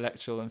lofty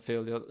intellectual and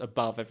feel you're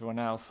above everyone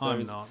else.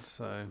 I'm not,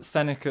 so...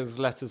 Seneca's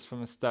Letters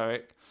from a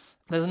Stoic.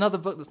 There's another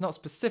book that's not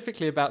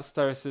specifically about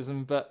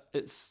Stoicism, but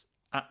it's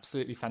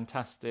absolutely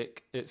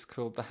fantastic. It's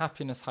called The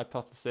Happiness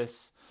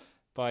Hypothesis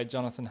by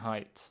Jonathan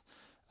Haidt.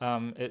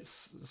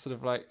 It's sort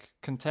of like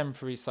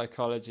contemporary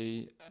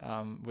psychology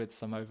with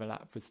some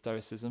overlap with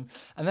Stoicism.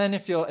 And then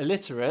if you're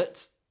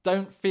illiterate,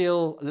 don't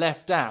feel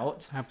left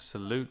out.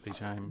 Absolutely,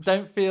 James.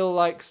 Don't feel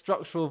like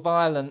structural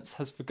violence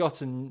has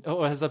forgotten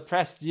or has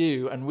oppressed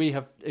you and we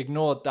have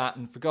ignored that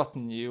and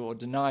forgotten you or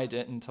denied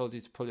it and told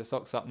you to pull your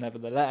socks up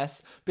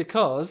nevertheless,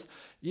 because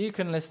you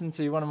can listen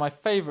to one of my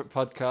favourite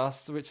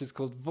podcasts, which is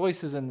called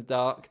Voices in the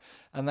Dark,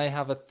 and they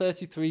have a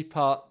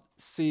 33-part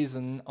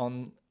season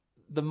on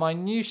the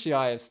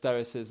minutiae of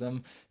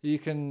Stoicism. You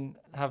can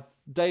have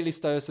daily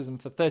Stoicism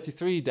for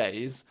 33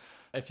 days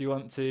if you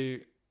want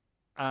to.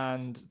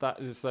 And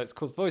it's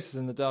called Voices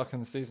in the Dark,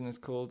 and the season is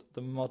called The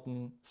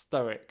Modern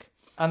Stoic.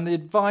 And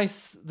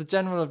the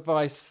general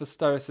advice for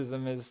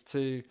Stoicism is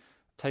to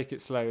take it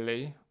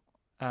slowly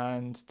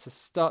and to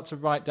start to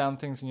write down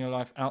things in your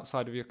life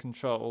outside of your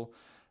control,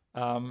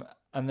 and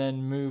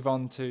then move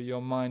on to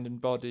your mind and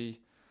body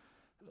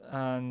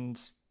and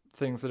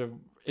things that are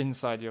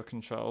inside your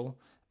control,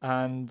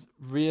 and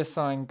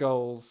reassign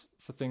goals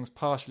for things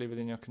partially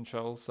within your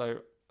control. So,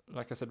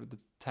 like I said with the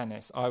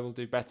tennis, I will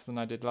do better than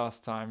I did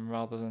last time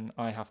rather than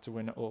I have to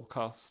win at all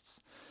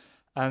costs.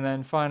 And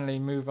then finally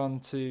move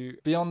on to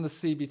beyond the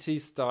CBT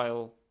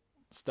style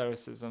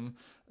Stoicism,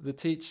 the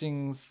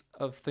teachings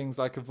of things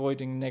like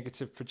avoiding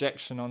negative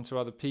projection onto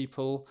other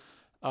people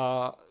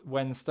are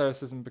when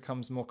Stoicism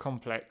becomes more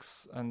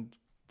complex and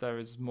there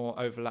is more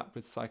overlap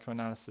with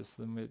psychoanalysis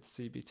than with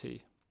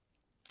CBT.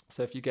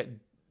 So if you get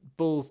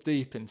balls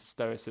deep into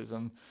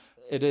Stoicism,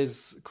 it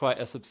is quite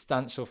a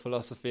substantial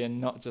philosophy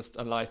and not just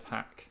a life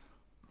hack.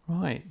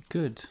 Right,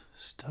 good.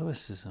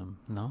 Stoicism,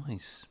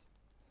 nice.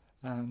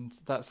 And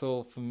that's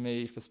all from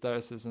me for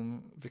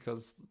Stoicism,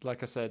 because,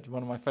 like I said,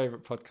 one of my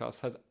favourite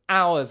podcasts has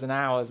hours and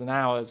hours and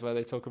hours where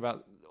they talk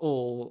about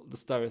all the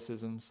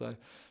Stoicism, so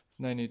there's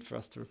no need for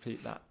us to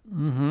repeat that.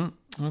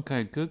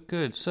 Okay,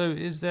 good. So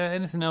is there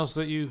anything else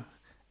that you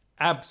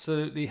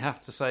absolutely have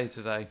to say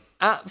today?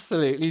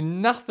 Absolutely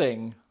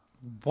nothing.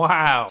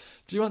 Wow.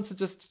 Do you want to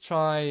just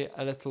try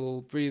a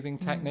little breathing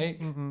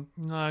technique?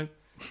 No.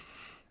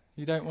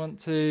 You don't want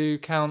to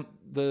count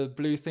the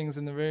blue things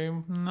in the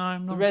room? No,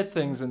 not the red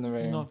things in the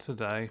room? Not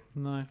today,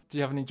 no. Do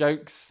you have any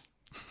jokes?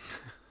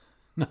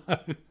 No.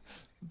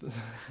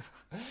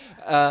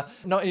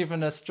 Not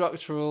even a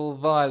structural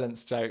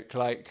violence joke,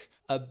 like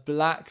a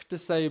black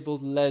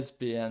disabled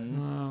lesbian.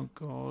 Oh,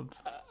 God.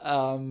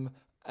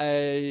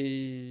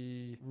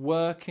 A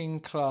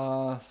working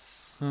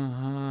class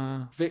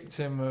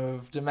victim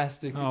of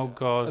domestic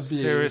abuse.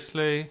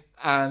 Seriously?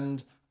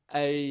 And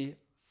a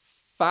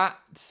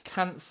fat,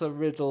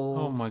 cancer-riddled...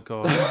 Oh, my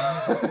God.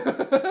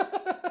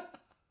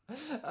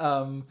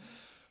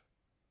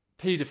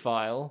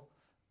 paedophile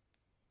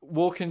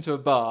walk into a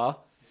bar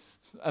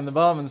and the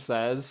barman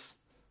says...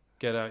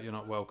 Get out, you're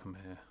not welcome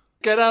here.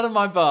 Get out of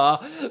my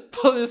bar,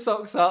 pull your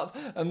socks up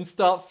and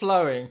start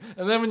flowing.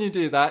 And then when you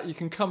do that, you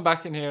can come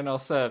back in here and I'll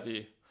serve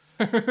you.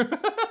 Oh,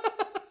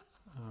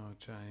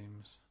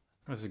 James.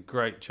 That's a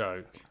great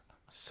joke.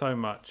 So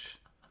much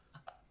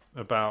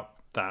about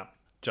that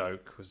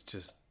joke was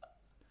just...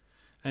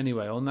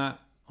 Anyway, on that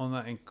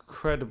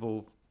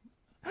incredible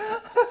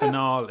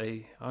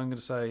finale, I'm going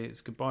to say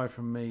it's goodbye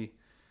from me,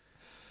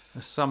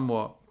 a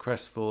somewhat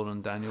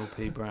crestfallen Daniel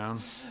P. Brown.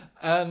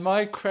 And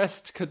my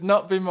crest could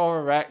not be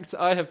more erect.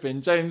 I have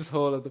been James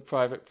Hall of the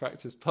Private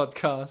Practice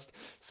Podcast.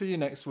 See you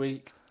next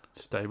week.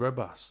 Stay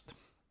robust.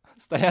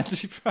 Stay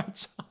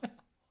anti-fragile.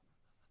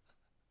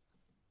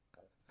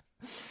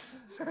 It's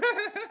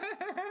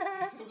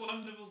a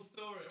wonderful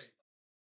story.